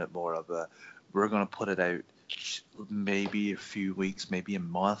 They're doing it more of we're going to put it out maybe a few weeks, maybe a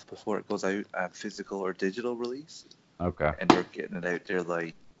month before it goes out on physical or digital release. Okay. And they're getting it out there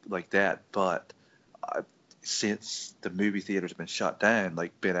like that. But since the movie theaters have been shut down,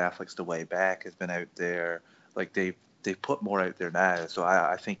 like Ben Affleck's The Way Back has been out there. Like they've put more out there now. So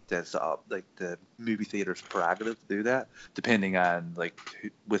I think that's like the movie theater's prerogative to do that, depending on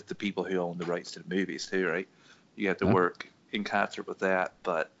with the people who own the rights to the movies too, right? You have to work in concert with that,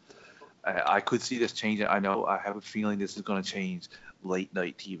 but. I could see this changing. I have a feeling this is going to change late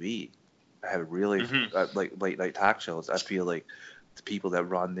night TV. I have really like late night talk shows. I feel like the people that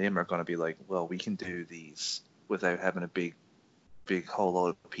run them are going to be like, well, we can do these without having a big whole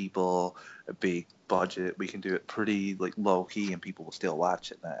load of people, a big budget. We can do it pretty low key, and people will still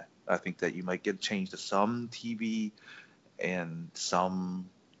watch it now. I think that you might get a change to some TV and some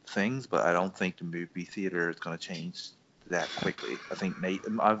things, but I don't think the movie theater is going to change that quickly. I think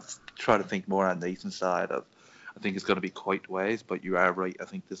I've tried to think more on Nathan's side of, I think it's going to be quite ways, but you are right. I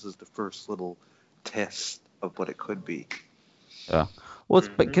think this is the first little test of what it could be. Yeah. Well,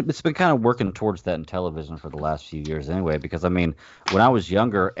 it's been kind of working towards that in television for the last few years anyway, because I mean, when I was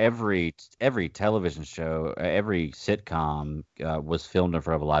younger, every television show, every sitcom was filmed in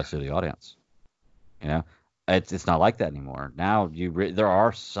front of a live studio audience. It's not like that anymore. Now there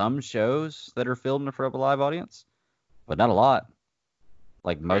are some shows that are filmed in front of a live audience, but not a lot.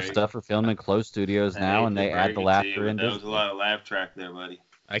 Like most stuff are filmed in closed studios now, and they add the laughter in. That was a lot of laugh track there, buddy.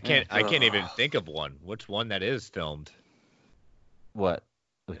 I can't even think of one. Which one that is filmed? What?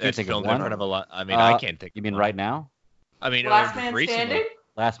 That's filmed in front of a lot. I mean, I can't think. You mean right now? I mean, Last Man recently. Standing.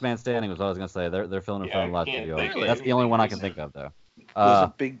 Last Man Standing was what I was gonna say. They're filming in front of a live studio. Really? That's the only one I can think of, though.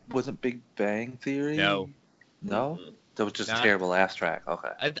 Wasn't Big Bang Theory? No. That was just a terrible laugh track. Okay.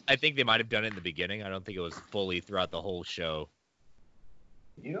 I think they might have done it in the beginning. I don't think it was fully throughout the whole show.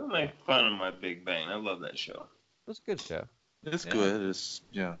 You don't make fun of my Big Bang. I love that show. It was a good show. It's good. It's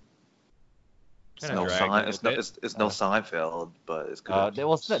It's Kinda no dragged a little it's no Seinfeld, but it's good.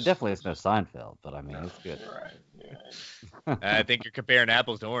 Well, definitely it's no Seinfeld, but I mean it's good. Right. I think you're comparing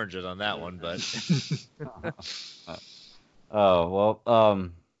apples to oranges on that one, but Oh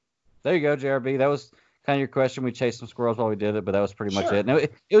well, there you go, JRB. That was kind of your question. We chased some squirrels while we did it, but that was pretty much it. No,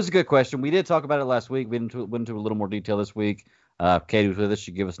 it was a good question. We did talk about it last week. We went into a little more detail this week. Katie was with us.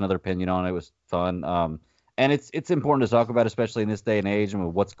 She gave us another opinion on it. It was fun. And it's important to talk about, especially in this day and age and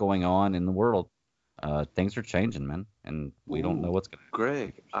with what's going on in the world. Things are changing, man, and we don't know what's going to happen.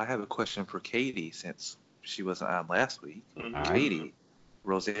 Greg, I have a question for Katie since she wasn't on last week. Mhm. Katie,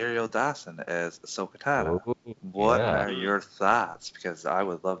 Rosario Dawson as Ahsoka Tano. Oh, What yeah. are your thoughts? Because I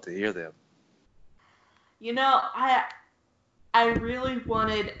would love to hear them. I really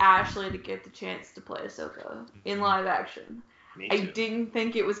wanted Ashley to get the chance to play Ahsoka in live action. Me I too. didn't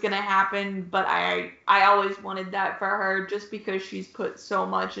think it was going to happen, but I always wanted that for her just because she's put so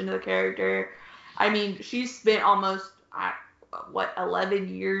much into the character. I mean, she's spent almost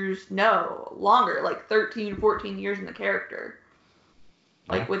 11 years? No, longer, like 13, 14 years in the character.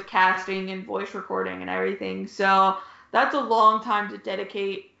 Like with casting and voice recording and everything. So that's a long time to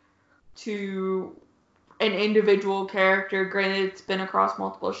dedicate to an individual character. Granted, it's been across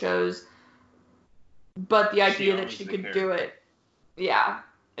multiple shows, but the idea that she could do it,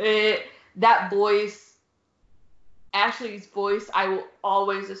 that voice, Ashley's voice, I will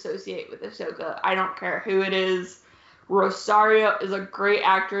always associate with Ahsoka. I don't care who it is. Rosario is a great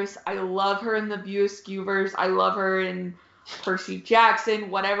actress. I love her in the View Askewverse. I love her in Percy Jackson,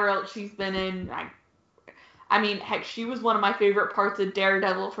 whatever else she's been in. I mean, heck, she was one of my favorite parts of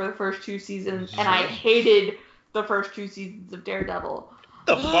Daredevil for the first 2 seasons, and I hated the first 2 seasons of Daredevil.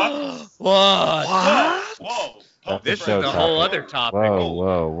 The fuck? What? Whoa. This is a whole other topic.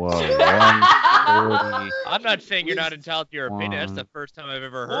 Whoa. I'm not saying you're not entitled to your opinion. That's the first time I've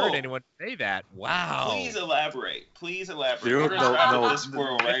ever heard anyone say that. Wow. Please elaborate.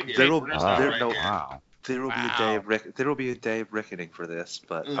 There will be a day of reckoning for this,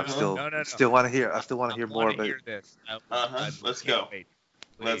 but I'm still want to hear more about it. This. Let's go.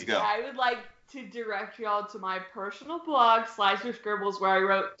 Let's go. I would like to direct y'all to my personal blog, Slicer Scribbles, where I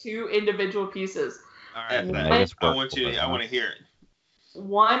wrote 2 individual pieces. All right. I want to hear it.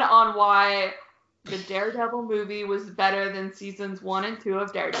 One on why the Daredevil movie was better than seasons 1 and 2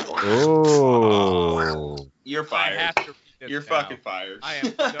 of Daredevil. Oh. You're fired. I have to read this You're now. fucking fired. I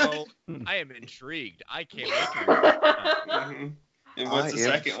am intrigued. I can't wait to read this. And what's the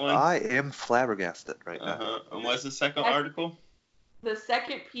second one? I am flabbergasted right now. And what's the second article? The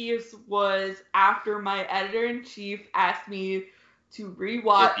second piece was after my editor-in-chief asked me to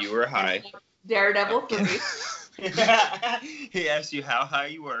rewatch If you were high. Daredevil 3. He asked you how high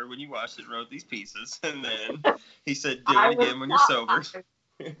you were when you watched it, wrote these pieces, and then he said, do it again when you're sober.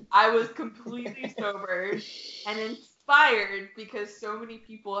 I was completely sober and inspired because so many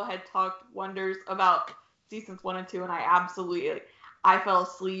people had talked wonders about seasons 1 and 2, and I fell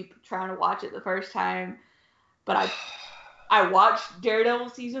asleep trying to watch it the first time. But I watched Daredevil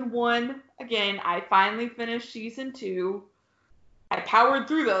season 1 again. I finally finished season 2. I powered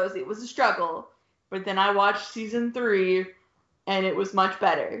through those. It was a struggle. But then I watched season 3, and it was much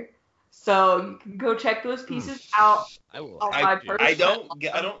better. So you can go check those pieces out. I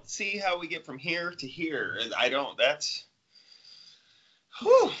don't see how we get from here to here. That's...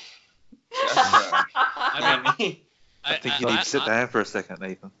 Whew. I think you need to sit down for a second,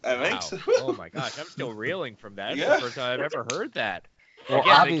 Nathan. I think so. Oh my gosh, I'm still reeling from that. That's Yeah. the first time I've ever heard that. Well,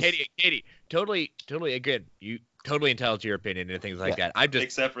 Again, Katie, totally again, you totally entitled to your opinion and things like that.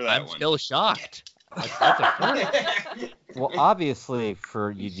 Except for that I'm one. still shocked. That's a first. Well, obviously,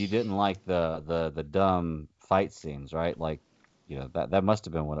 for you didn't like the dumb fight scenes, right? Like, that must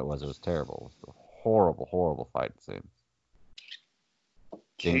have been what it was. It was terrible. It was a horrible fight scene.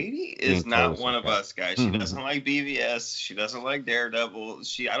 Katie is not one of us, guys. She doesn't like BVS. She doesn't like Daredevil.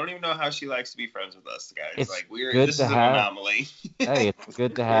 I don't even know how she likes to be friends with us, guys. It's like this is an anomaly. Hey, it's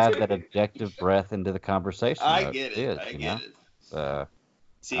good to have that objective breath into the conversation. I get it.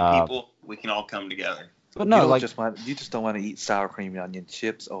 See, people, we can all come together. But no, you just don't want to eat sour cream and onion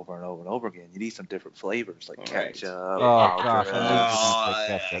chips over and over and over again. You need some different flavors like ketchup,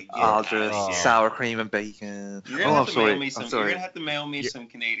 Aldrich, sour cream and bacon. You're gonna have to mail me some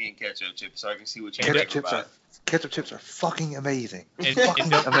Canadian ketchup chips so I can see what you think about it. Ketchup chips are fucking amazing.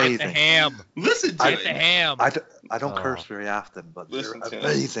 It's amazing. The ham. Listen to it. The ham. I don't curse very often, but they're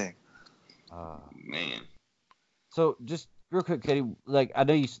amazing. Man. So just real quick, Katie, like I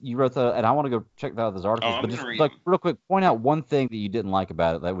know you wrote that, and I want to go check out those articles. But just like real quick, point out one thing that you didn't like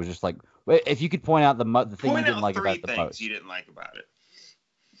about it. That was just like, if you could point out the thing you didn't like about it the most. 3 things you didn't like about it.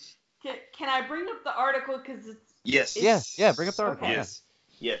 Can I bring up the article because it's Yes. Yeah, bring up the article. Okay.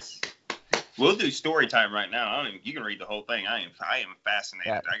 Yes. We'll do story time right now. You can read the whole thing. I am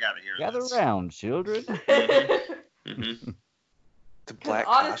fascinated. I gotta hear this. Gather around, children. The black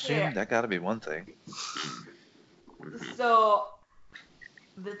costume, that gotta be one thing. So,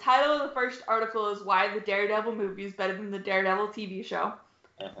 the title of the first article is Why the Daredevil Movie is Better Than the Daredevil TV Show.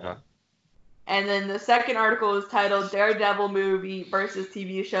 And then the second article is titled Daredevil Movie versus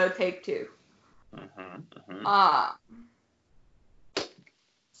TV Show Take 2.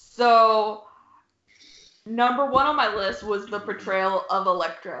 So, number 1 on my list was the portrayal of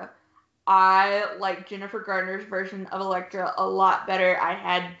Elektra. I like Jennifer Garner's version of Elektra a lot better. I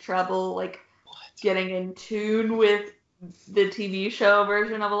had trouble, getting in tune with the TV show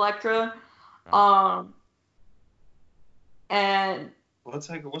version of Elektra. And what's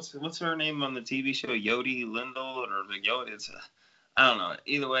her name on the TV show? Yodi Lindell or the Yodi? I don't know.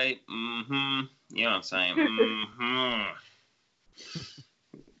 Either way, you know what I'm saying.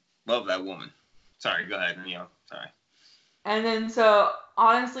 Love that woman. Sorry, go ahead. Sorry. And then, so,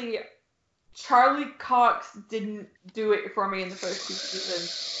 honestly, Charlie Cox didn't do it for me in the first 2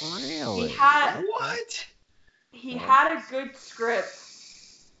 seasons. Really? What? He had a good script,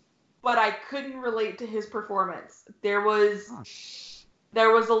 but I couldn't relate to his performance. There was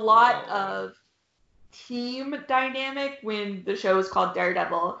a lot of team dynamic when the show was called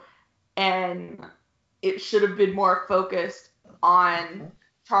Daredevil, and it should have been more focused on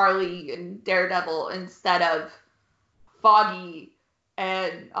Charlie and Daredevil instead of Foggy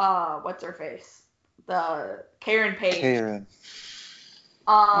and what's her face, the Karen Page. Karen.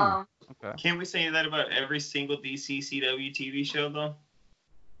 Okay. Can't we say that about every single DC CW TV show though?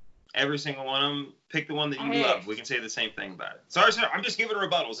 Every single one of them. Pick the one that you love. We can say the same thing about it. Sorry, I'm just giving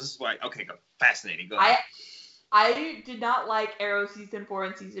rebuttals. This is why. Okay, go. Fascinating. Go ahead. I did not like Arrow season 4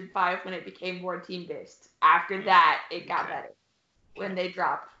 and season 5 when it became more team based. After that, it got better when they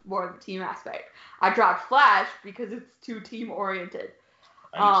dropped more of the team aspect. I dropped Flash because it's too team oriented.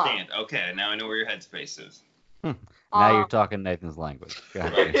 I understand. Okay, now I know where your headspace is. Now you're talking Nathan's language.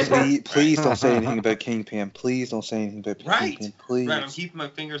 Please don't say anything about Kingpin. Please don't say anything about Kingpin. Please. Right, I'm keeping my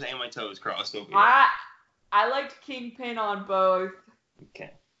fingers and my toes crossed over here. I liked Kingpin on both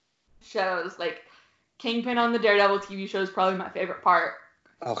shows. Like, Kingpin on the Daredevil TV show is probably my favorite part.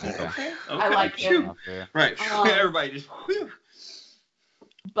 Okay. I like him. Right. Everybody just. Whew.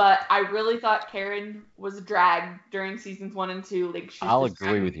 But I really thought Karen was a drag during seasons 1 and 2. Like, I'll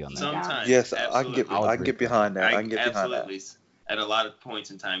agree with you on that. Sometimes. Yes, absolutely. I can get behind that. I can get behind that. Absolutely. At a lot of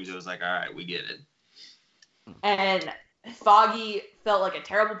points in times, it was like, all right, we get it. And Foggy felt like a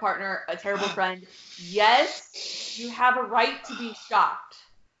terrible partner, a terrible friend. Yes, you have a right to be shocked.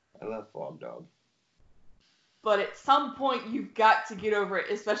 I love Fog Dog. But at some point, you've got to get over it,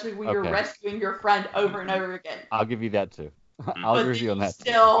 especially when you're rescuing your friend over and over again. I'll give you that too. I'll agree with you on that.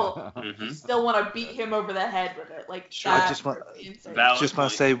 You still want to beat him over the head with it, like sure. I just want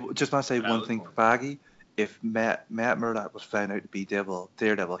to say one thing for Foggy. If Matt Murdock was found out to be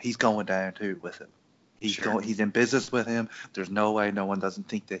Daredevil, he's going down too with him. He's in business with him. There's no way no one doesn't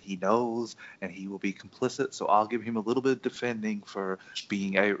think that he knows, and he will be complicit. So I'll give him a little bit of defending for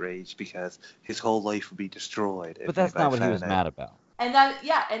being outraged because his whole life would be destroyed. But that's not what he was mad about. And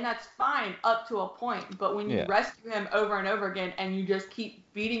that's fine up to a point. But when you rescue him over and over again, and you just keep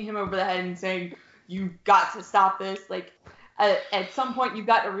beating him over the head and saying you've got to stop this, like at some point you've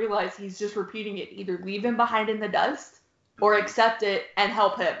got to realize he's just repeating it. Either leave him behind in the dust, or accept it and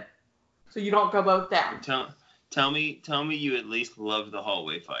help him. So you don't go both down. Tell me you at least loved the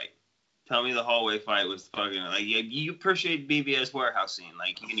hallway fight. Tell me the hallway fight was fucking like you appreciate BBS warehouse scene.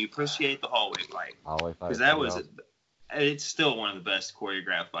 Like can you appreciate the hallway fight? Because that was it's still one of the best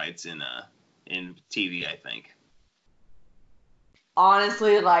choreographed fights in TV, I think.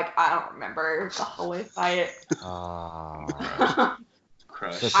 Honestly, like I don't remember the hallway fight.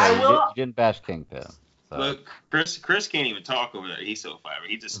 Crush. You didn't bash Kingpin. So. Look, Chris can't even talk over there. He's so fiber.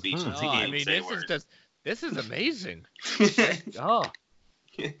 He's just speechless. He can't even say a word. This is amazing. Chris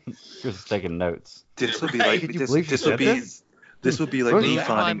is taking notes. This would be like this would be like me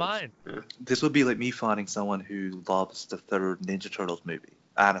finding. This would be like me finding someone who loves the third Ninja Turtles movie.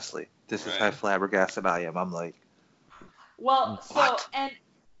 Honestly, this is how flabbergasted I am. I'm like. Well, so and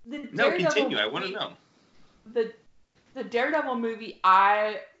the Daredevil continue. I want to know. The Daredevil movie,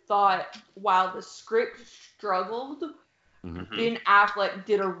 I thought while the script struggled, Ben Affleck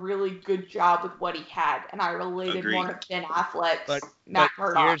did a really good job with what he had, and I related more to Ben Affleck's Matt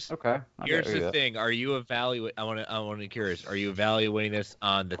Murdock. Here's the thing: are you evaluating? I want to be curious. Are you evaluating this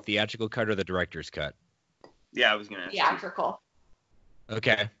on the theatrical cut or the director's cut? Yeah, I was gonna ask. Theatrical.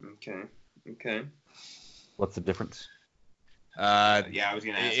 Okay. What's the difference? I was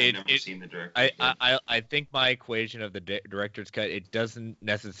gonna ask. I've never seen the director's cut. I think my equation of the director's cut, it doesn't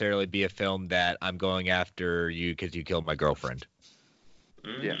necessarily be a film that I'm going after you because you killed my girlfriend.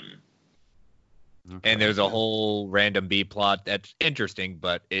 Yeah. And there's a whole random B plot that's interesting,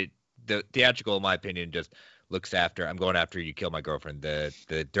 but the theatrical, in my opinion, just looks after I'm going after you killed my girlfriend.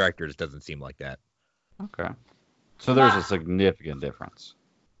 The director just doesn't seem like that. Okay. So there's a significant difference.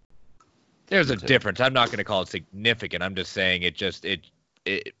 There's a difference. I'm not going to call it significant. I'm just saying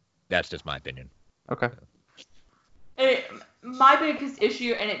that's just my opinion. Okay. My biggest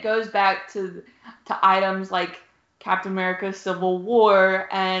issue, and it goes back to items like Captain America Civil War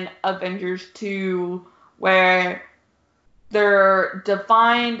and Avengers 2, where they're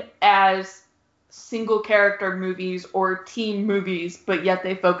defined as single character movies or team movies, but yet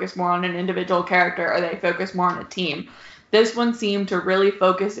they focus more on an individual character or they focus more on a team. This one seemed to really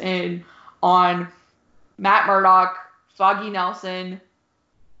focus in on Matt Murdock, Foggy Nelson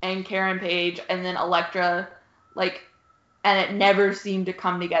and Karen Page and then Elektra, like, and it never seemed to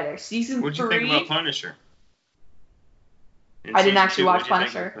come together. Season 3. What'd you think about Punisher? I didn't actually watch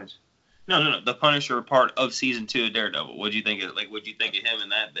Punisher. No. The Punisher part of season 2 of Daredevil. What'd you think of him in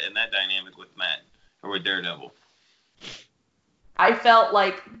that dynamic with Matt or with Daredevil? I felt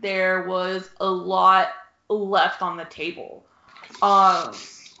like there was a lot left on the table. Now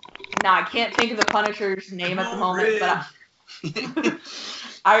I can't think of the Punisher's name at the moment, but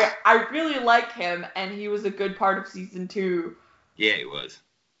I really like him, and he was a good part of season 2. Yeah, he was.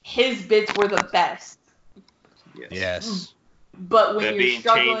 His bits were the best. Yes. But when you're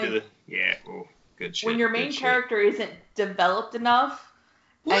struggling, good shit. When your main character isn't developed enough,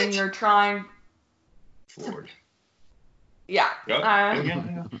 and you're trying. Ford. Yeah. Go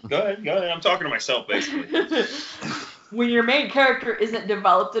ahead. I'm talking to myself, basically. When your main character isn't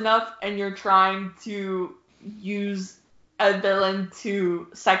developed enough and you're trying to use a villain to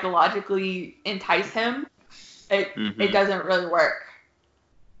psychologically entice him, it doesn't really work.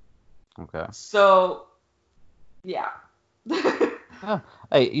 Okay. So, yeah.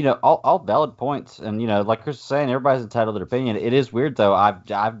 Hey, all valid points, and like Chris was saying, everybody's entitled to their opinion. It is weird though. I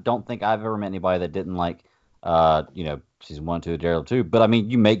don't think I've ever met anybody that didn't like, season 1, 2 of Daredevil 2. But I mean,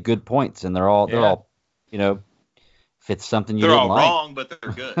 you make good points, and they're all, if it's something you didn't like. They're all wrong, but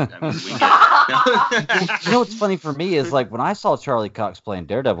they're good. I mean, we get it. What's funny for me is, like, when I saw Charlie Cox playing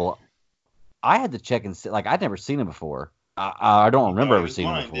Daredevil, I had to check and see, like, I'd never seen him before. I don't remember ever seeing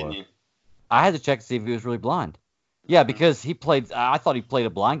him before. I had to check to see if he was really blind. Yeah, because he played. I thought he played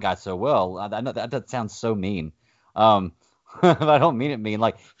a blind guy so well. I know that sounds so mean. But I don't mean it mean.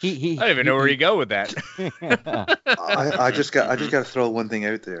 Like he. I don't even know where you go with that. I just got to throw one thing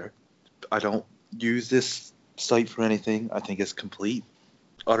out there. I don't use this site for anything. I think it's complete,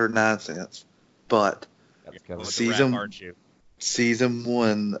 utter nonsense. But season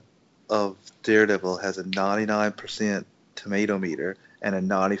 1 of Daredevil has a 99% tomato meter and a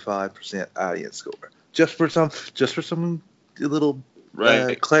 95% audience score. Just for some little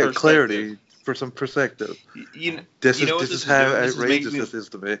clarity, for some perspective. This is how outrageous this is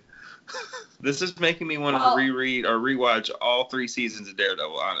to me. This is making me want to reread or rewatch all 3 seasons of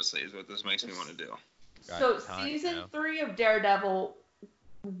Daredevil. Honestly, is what this makes me want to do. So season 3 of Daredevil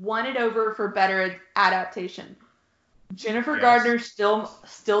won it over for better adaptation. Jennifer Gardner's still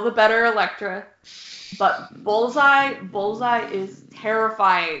the better Elektra, but Bullseye is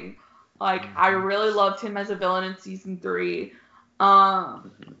terrifying. Like, I really loved him as a villain in season 3.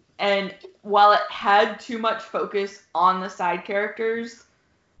 And while it had too much focus on the side characters,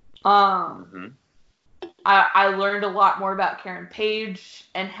 I learned a lot more about Karen Page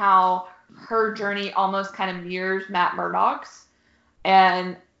and how her journey almost kind of mirrors Matt Murdock's,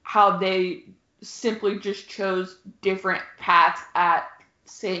 and how they simply just chose different paths at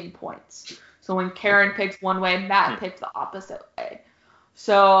same points. So when Karen picked one way, Matt picked the opposite way.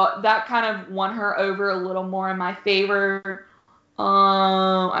 So that kind of won her over a little more in my favor.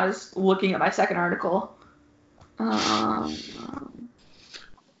 I was looking at my second article. I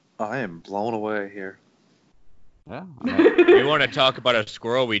am blown away here. Yeah. You want to talk about a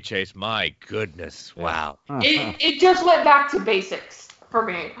squirrel we chased? My goodness. Wow. It just went back to basics for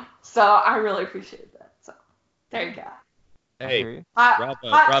me. So I really appreciate that. So there you go. Hey,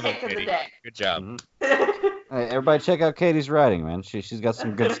 bravo, Katie. Good job. Hey, everybody check out Katie's writing, man. She's got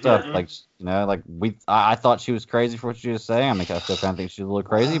some good stuff. Like, I thought she was crazy for what she was saying. I mean, I still kind of think she's a little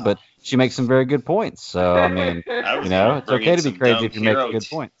crazy, but she makes some very good points. So, I mean, it's okay to be crazy if you make good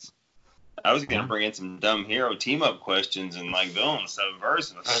points. I was going to bring in some dumb hero team-up questions and, like, villain stuff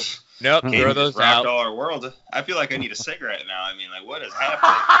verse. Nope, throw those out. All our world. I feel like I need a cigarette now. I mean, like, what is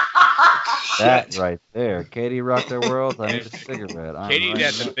happening? That right there. Katie rocked our world. I need a cigarette. Katie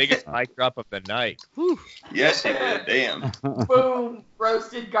had the biggest mic drop of the night. Whew. Yes, she did. Damn. Boom.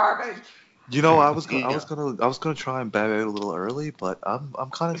 Roasted garbage. I was gonna try and bow out a little early, but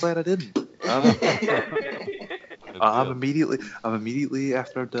I'm kind of glad I didn't. I'm immediately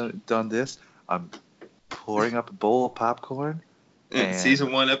after I've done this, I'm pouring up a bowl of popcorn. And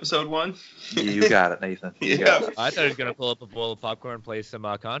season 1, episode 1? You got it, Nathan. I thought he was gonna pull up a bowl of popcorn and play some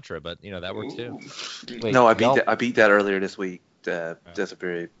Contra, but that works too. Wait, no, I beat that earlier this week. That's a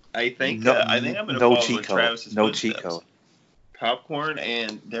very. I think I'm gonna follow in Travis's No footsteps. cheat code. Popcorn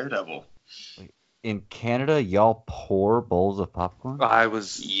and Daredevil. In Canada, y'all pour bowls of popcorn? I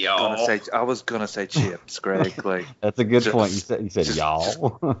was gonna say chips, Greg. Like that's a good point. You said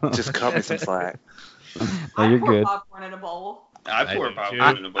y'all. Just cut me some slack. No, you're good. Popcorn in a bowl. I pour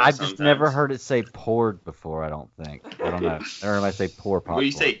popcorn in a bowl. I've just never heard it say poured before. I don't think. I don't know. I never heard I say pour popcorn. When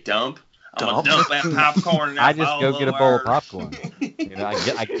you say dump, I'm gonna dump that popcorn in that I just go get a bowl of wire. popcorn.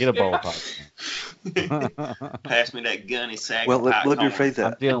 I get a bowl of popcorn. Pass me that gunny sack. Well, of let me popcorn. rephrase that.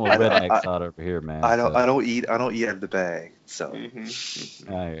 I'm dealing with redneck side over here, man. I don't eat out of the bag. So.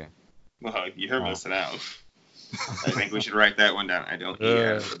 Mm-hmm. I hear. Well, you heard me sit down. I think we should write that one down. I don't eat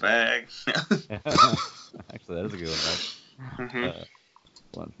out of the bag. Actually, that is a good one. Mm-hmm.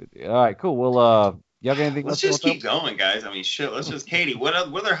 150. All right, cool. Well, y'all got anything Let's else? just keep going, guys. I mean, shit. Let's just, Katie. What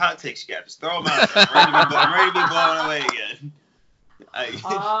other hot takes you got? Just throw them out there. I'm ready to be blown away again.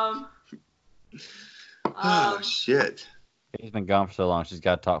 Oh shit. Katie's been gone for so long. She's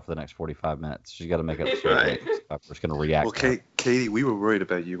got to talk for the next 45 minutes. She's got to make up the story. Right. We're just gonna react. Well, Katie, we were worried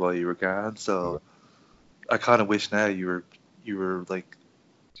about you while you were gone, so I kind of wish now you were like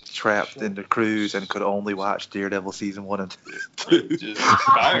trapped in the cruise and could only watch Daredevil season 1 and 2. Just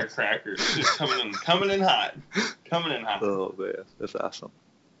firecrackers, just coming in hot. Oh man, that's awesome.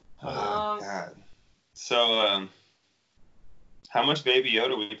 Oh god. So, how much Baby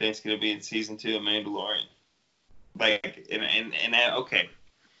Yoda we think is gonna be in season 2 of Mandalorian? Like, and okay,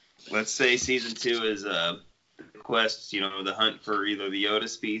 let's say season 2 is quest, the hunt for either the Yoda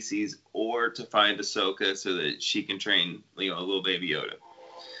species or to find Ahsoka so that she can train, a little Baby Yoda.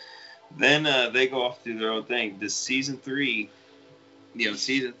 Then they go off to do their own thing. This season 3,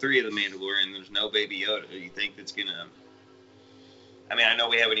 season 3 of the Mandalorian, there's no Baby Yoda. Do you think that's gonna? I mean, I know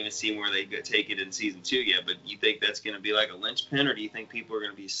we haven't even seen where they take it in season 2 yet, but you think that's going to be like a linchpin, or do you think people are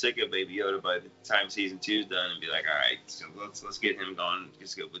going to be sick of Baby Yoda by the time season 2 is done and be like, all right, so let's get him gone,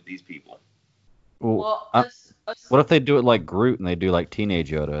 just go with these people? Well, what if they do it like Groot and they do like teenage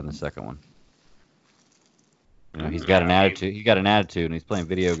Yoda in the second one? He's got an attitude. He got an attitude, and he's playing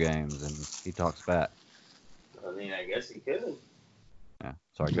video games, and he talks back. I mean, I guess he could. Yeah.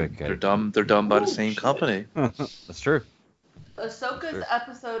 Sorry, go ahead, Katie. They're done by the same company. That's true. Ahsoka's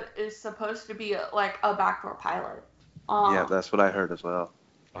episode is supposed to be like a backdoor pilot. Yeah, that's what I heard as well.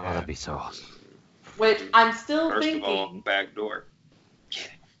 Oh, that'd be so awesome. Which I'm still First thinking. of all, backdoor.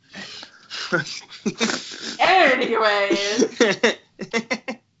 Anyways,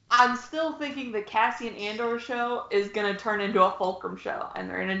 I'm still thinking the Cassian Andor show is gonna turn into a Fulcrum show, and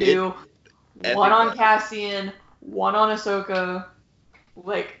they're gonna do one on Cassian, one on Ahsoka,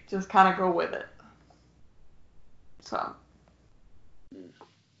 just kind of go with it. So.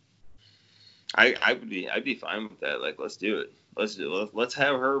 I'd be fine with that. Like, let's do it. Let's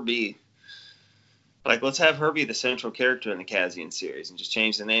have her be. Let's have her be the central character in the Cassian series, and just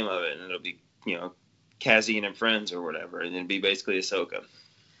change the name of it, and it'll be, Cassian and Friends or whatever, and then be basically Ahsoka.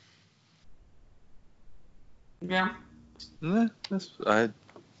 Yeah. I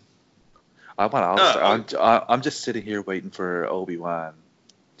want. I'm just sitting here waiting for Obi-Wan.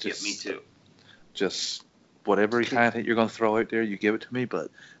 Yeah, me too. Just whatever content you're gonna throw out there, you give it to me,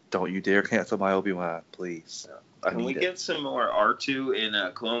 but don't you dare cancel my Obi-Wan, please. Can we get some more R2 in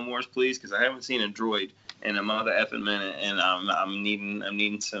Clone Wars, please? Because I haven't seen a droid in a mother effing minute, and I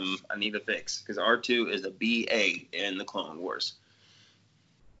need a fix, because R2 is a BA in the Clone Wars,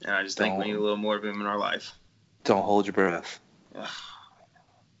 and I just think we need a little more of him in our life. Don't hold your breath.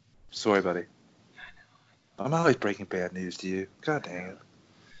 Sorry, buddy. I'm always breaking bad news to you. God dang it.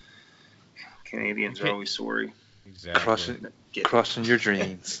 Canadians are always sorry. Exactly. Crushing your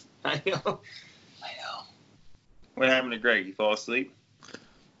dreams. I know. What happened to Greg? You fall asleep?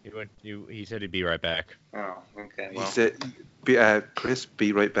 He said he'd be right back. Oh, okay. He Well. said, Chris,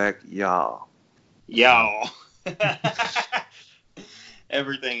 be right back, y'all. Y'all.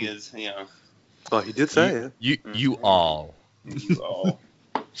 Everything is, Oh, he did say it. You all. You all.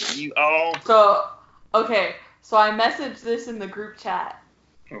 You all. So, okay. So I messaged this in the group chat.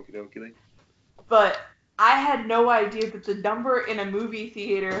 Okie dokie. But I had no idea that the number in a movie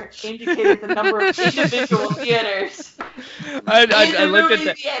theater indicated the number of individual theaters. I in looked movie at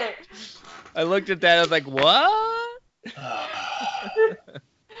that. theater. I looked at that. I was like, what?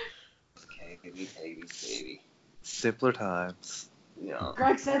 Baby. Simpler times. Yeah.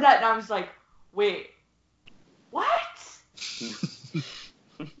 Greg said that, and I was like, wait, what?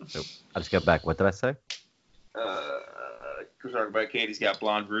 Nope. I just got back. What did I say? We're talking about Katie's got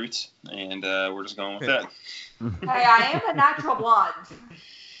blonde roots, and we're just going with that. Hey, I am a natural blonde.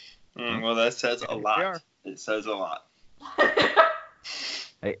 Well, that says a We lot. are. It says a lot.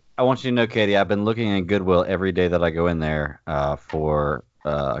 Hey, I want you to know, Katie, I've been looking in Goodwill every day that I go in there for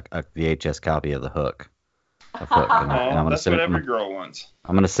a VHS copy of The Hook. And I'm gonna That's send what it. every girl wants.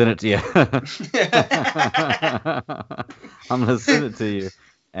 I'm gonna send it to you. I'm gonna send it to you.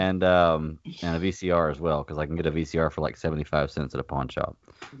 and a VCR as well, because I can get a VCR for like 75 cents at a pawn shop.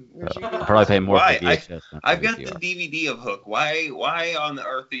 I'll probably pay more for VHS than for I've got VCR. the DVD of Hook. Why on the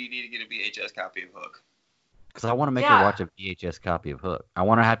earth do you need to get a VHS copy of Hook? Because I want to make her watch a VHS copy of Hook. I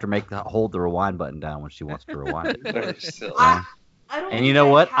want her to have to hold the rewind button down when she wants to rewind it. And you know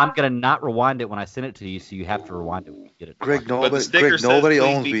what? I'm gonna not rewind it when I send it to you, so you have to rewind it when you get it. Greg, nobody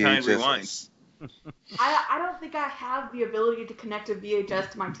owns VHS. I don't think I have the ability to connect a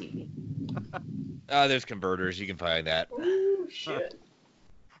VHS to my TV. There's converters. You can find that. Oh shit.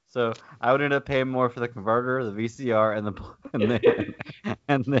 So I would end up paying more for the converter, the VCR,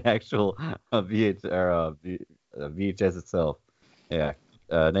 and the actual VHS itself. Yeah,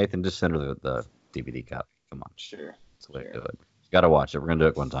 Nathan, just send her the DVD copy. Come on, sure. That's the way to do it. You gotta watch it. We're gonna do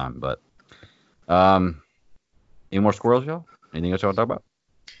it one time. But any more squirrels, y'all? Anything else you want to talk about?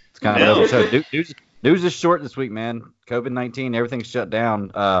 It's kind of show. News is short this week, man. COVID-19, everything's shut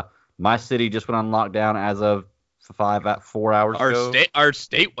down. My city just went on lockdown as of 4 hours ago. Our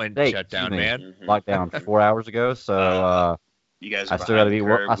state went shut down, man. Lockdown 4 hours ago. So you guys, I still got to be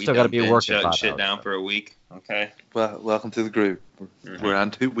working. Shutting shit down for a week. Okay. Well, welcome to the group. We're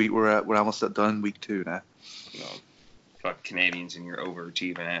on 2 week. We're almost done week 2 now. No, fuck Canadians and your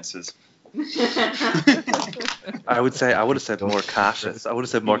overachieving asses. I would have said more cautious.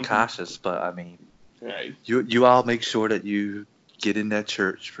 But I mean, right. You all make sure that you get in that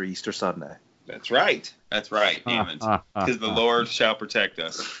church for Easter Sunday. That's right. Damn it. Because the Lord shall protect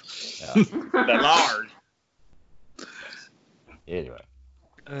us. Yeah. The Lord. Anyway.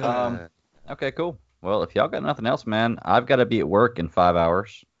 Okay, cool. Well, if y'all got nothing else, man, I've got to be at work in 5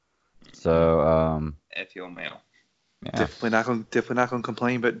 hours. So, F your mail. Yeah. Definitely not gonna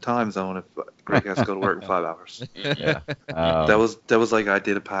complain about the time zone if Greg has to go to work in 5 hours. Yeah. That was like I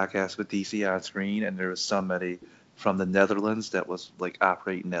did a podcast with DC on screen, and there was somebody from the Netherlands that was like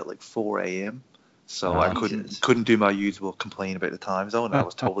operating at like 4 a.m. So I couldn't do my usual complain about the time zone. I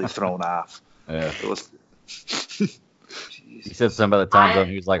was totally thrown off. Yeah. It was. He said something about the time zone.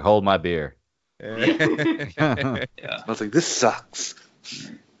 He was like, "Hold my beer." I was like, "This sucks."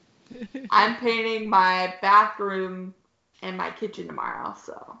 I'm painting my bathroom and my kitchen tomorrow,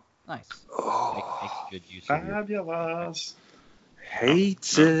 so. Nice. Oh, make good use of fabulous.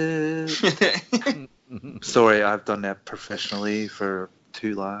 Hates it. Sorry, I've done that professionally for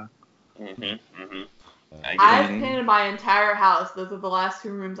too long. I've painted my entire house. Those are the last 2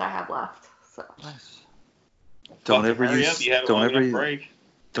 rooms I have left. So. Nice. Don't ever use stilts.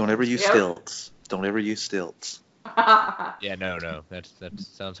 Don't ever use stilts. Yeah, no. That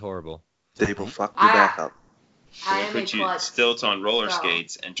sounds horrible. They will fuck you back up. I am put you stilts on roller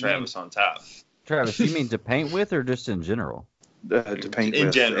skates and Travis on top. Travis, you mean to paint with or just in general? To paint in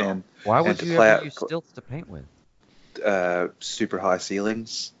with. General. And, why would you ever use stilts to paint with? Super high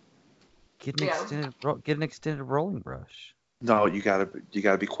ceilings. Get an extended rolling brush. No, you gotta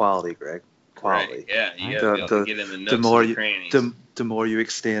be quality, Greg. Quality. Right. Yeah, you gotta be able to get in the nooks and the crannies. The more you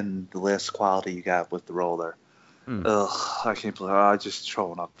extend, the less quality you got with the roller. Ugh, I can't believe I just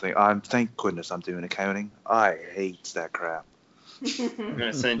throwing up thing. Thank goodness I'm doing accounting. I hate that crap. I'm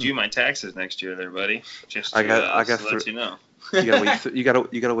gonna send you my taxes next year, there, buddy. Just to, let you know. You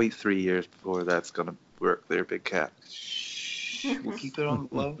gotta wait 3 years before that's gonna work. There, big cat. We'll keep it on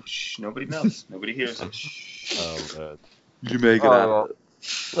the low. Shh, nobody knows. Nobody hears it. Oh, man. You make it out. Well,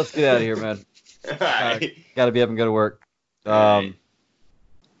 let's get out of here, man. Right. Gotta be up and go to work.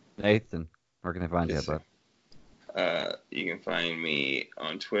 Nathan, where can they find you, bud? You can find me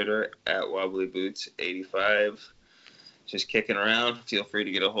on Twitter at WobblyBoots85. Just kicking around. Feel free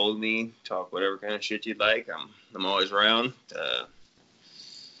to get a hold of me. Talk whatever kind of shit you'd like. I'm always around.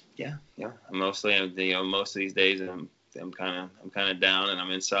 Yeah. Most of these days I'm kind of down, and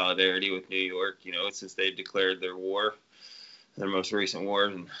I'm in solidarity with New York. Since they've declared their most recent war,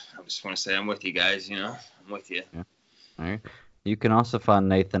 and I just want to say I'm with you guys. I'm with you. Yeah. All right. You can also find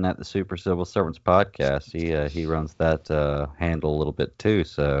Nathan at the Super Civil Servants podcast. He runs that handle a little bit too.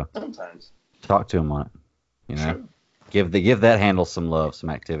 So sometimes talk to him on it. Sure. Give that handle some love, some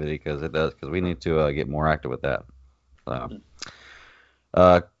activity, because we need to get more active with that. So,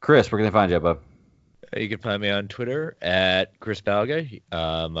 Chris, where can they find you, bub? You can find me on Twitter at Chris Balga.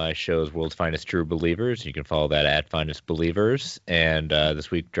 My show is World's Finest True Believers. You can follow that at Finest Believers. And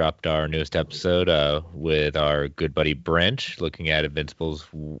this week dropped our newest episode with our good buddy Brent, looking at Invincible's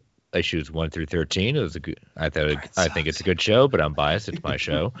issues 1 through 13. It was I think it's a good show, but I'm biased. It's my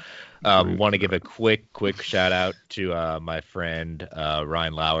show. Want to give a quick shout out to my friend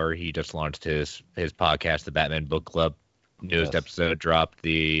Ryan Lauer. He just launched his podcast, the Batman Book Club. Newest episode dropped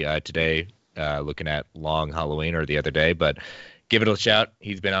today. Looking at Long Halloween or the other day, but give it a shout.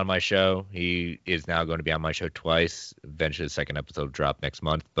 He's been on my show. He is now going to be on my show twice. Eventually, the second episode will drop next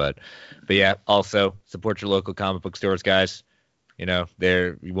month. But yeah, also support your local comic book stores, guys. You know,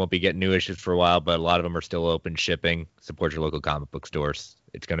 you won't be getting new issues for a while, but a lot of them are still open shipping. Support your local comic book stores.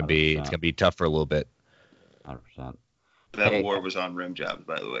 It's gonna be tough for a little bit. 100%. That Ware was on rim jobs,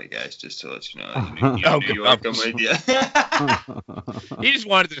 by the way, guys. Just to let you know. You knew New York, I'm with you. He just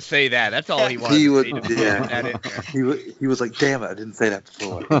wanted to say that. That's all he wanted. He was like, "Damn it, I didn't say that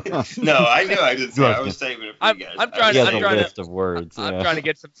before." No, I knew I didn't say. I was saving it for you guys. I'm trying to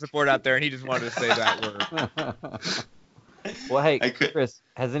get some support out there, and he just wanted to say that word. Well, hey, Chris,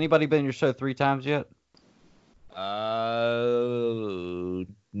 has anybody been in your show 3 times yet? No,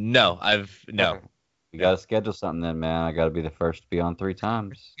 no. Okay. We gotta schedule something then, man. I gotta be the first to be on 3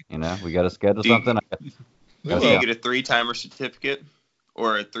 times. You know, we gotta schedule something. Do you get a 3-timer certificate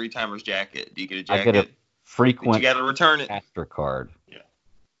or a 3-timer's jacket? Do you get a jacket? I get a frequent. You gotta return it. Caster card. Yeah.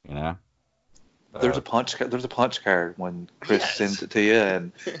 You know. There's a punch card when Chris sends it to you,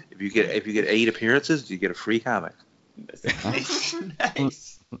 and if you get 8 appearances, you get a free comic. Nice.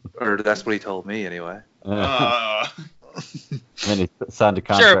 Or that's what he told me anyway. And he signed a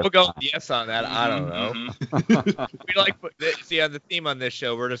contract. Sure, we'll go with yes on that. I don't know. See, on the theme on this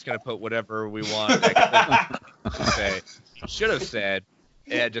show, we're just gonna put whatever we want. Should have said,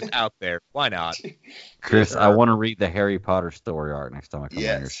 yeah, just out there. Why not? Chris, I want to read the Harry Potter story arc next time I come on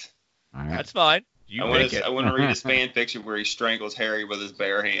here. All right. That's fine. I want to read his fan fiction where he strangles Harry with his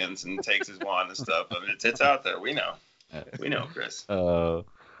bare hands and takes his wand and stuff. I mean, it's out there. We know. We know, Chris. If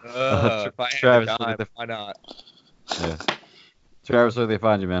I had time, why not? Yeah. Travis, where do they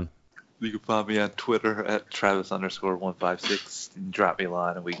find you, man? You can find me on Twitter at Travis_156. You can drop me a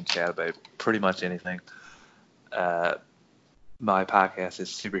line and we can chat about pretty much anything. My podcast is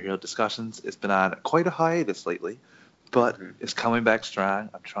Superhero Discussions. It's been on quite a hiatus lately, but it's coming back strong.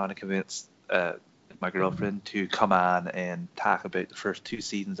 I'm trying to convince my girlfriend to come on and talk about the first 2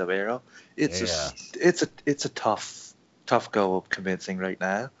 seasons of Arrow. It's a tough go of convincing right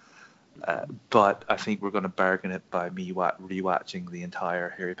now. But I think we're going to bargain it by me rewatching the entire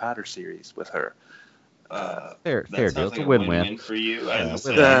Harry Potter series with her. Fair deal. It's a win-win for you. I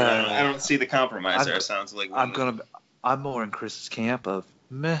don't see the compromise there. It sounds like I'm more in Chris's camp of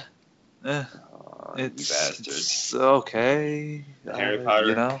meh. It's okay. Harry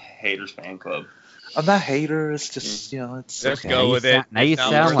Potter haters fan club. I'm not a hater. It's just it's. Let's go with it. Now you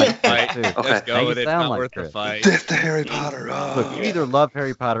sound like Chris too. Okay. Let's go with it. It's not worth the fight. That's the Harry Potter. Look, you either love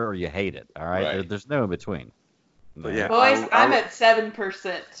Harry Potter or you hate it. All right. There's no in between. But yeah, boys, I'm at 7%.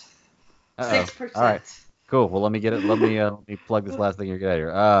 6%. All right. Cool. Well, let me get it. Let me plug this last thing you're getting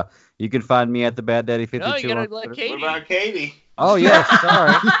here. You can find me at the Bad Daddy 52. No, you gotta let Katie. What about Katie? Oh yeah,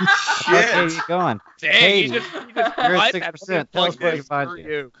 sorry. Shit. Okay, you going? Dang, Katie, you just you're at 6%. Tell us where you can find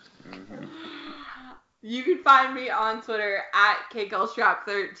you. You can find me on Twitter at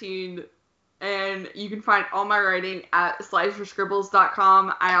KGirlStrap13, and you can find all my writing at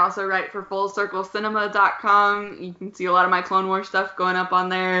sliceforscribbles.com. I also write for FullCircleCinema.com. You can see a lot of my Clone Wars stuff going up on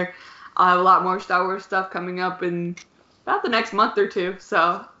there. I'll have a lot more Star Wars stuff coming up in about the next month or 2,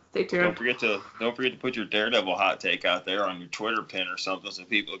 so stay tuned. Don't forget to put your Daredevil hot take out there on your Twitter pin or something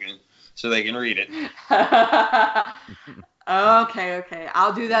so they can read it. Okay.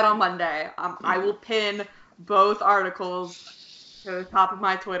 I'll do that on Monday. I will pin both articles to the top of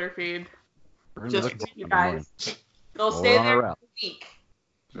my Twitter feed. Just for you guys. They'll stay there for a week.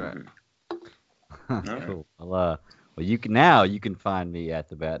 Right. Cool. Well, you can find me at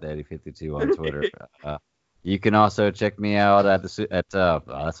the Bat Daddy 52 on Twitter. You can also check me out at that's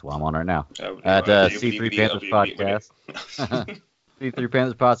what I'm on right now at C3 Panthers Podcast. C3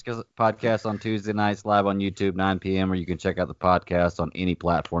 Panthers Podcast on Tuesday nights live on YouTube 9 p.m. or you can check out the podcast on any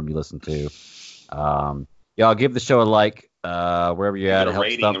platform you listen to. Y'all give the show a like wherever you're at. It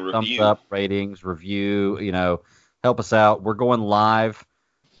helps thumbs up, ratings, review. Help us out. We're going live.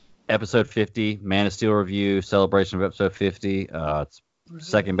 Episode 50, Man of Steel review, celebration of episode 50. It's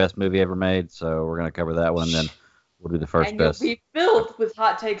second best movie ever made, so we're gonna cover that one, and then we'll do the first best. And you'll be filled with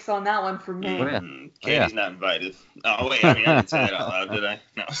hot takes on that one from me. Katie's not invited. Oh wait, I didn't say that out loud, did I?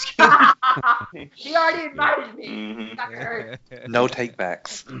 No, I was kidding. She already invited me. No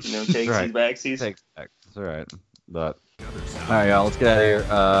takebacks. No takesies. Takes backs. That's all right. But all right, y'all, let's get out of here.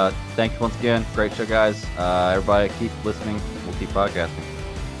 Thanks once again. Great show, guys. Everybody, keep listening. We'll keep podcasting.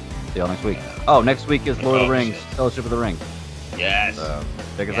 See y'all next week. Oh, next week is Lord of the Rings, Fellowship of the Ring. Yes. So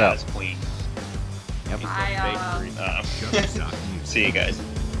check us out. Queen. Yep. See you guys.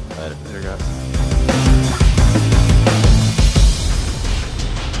 Later, guys.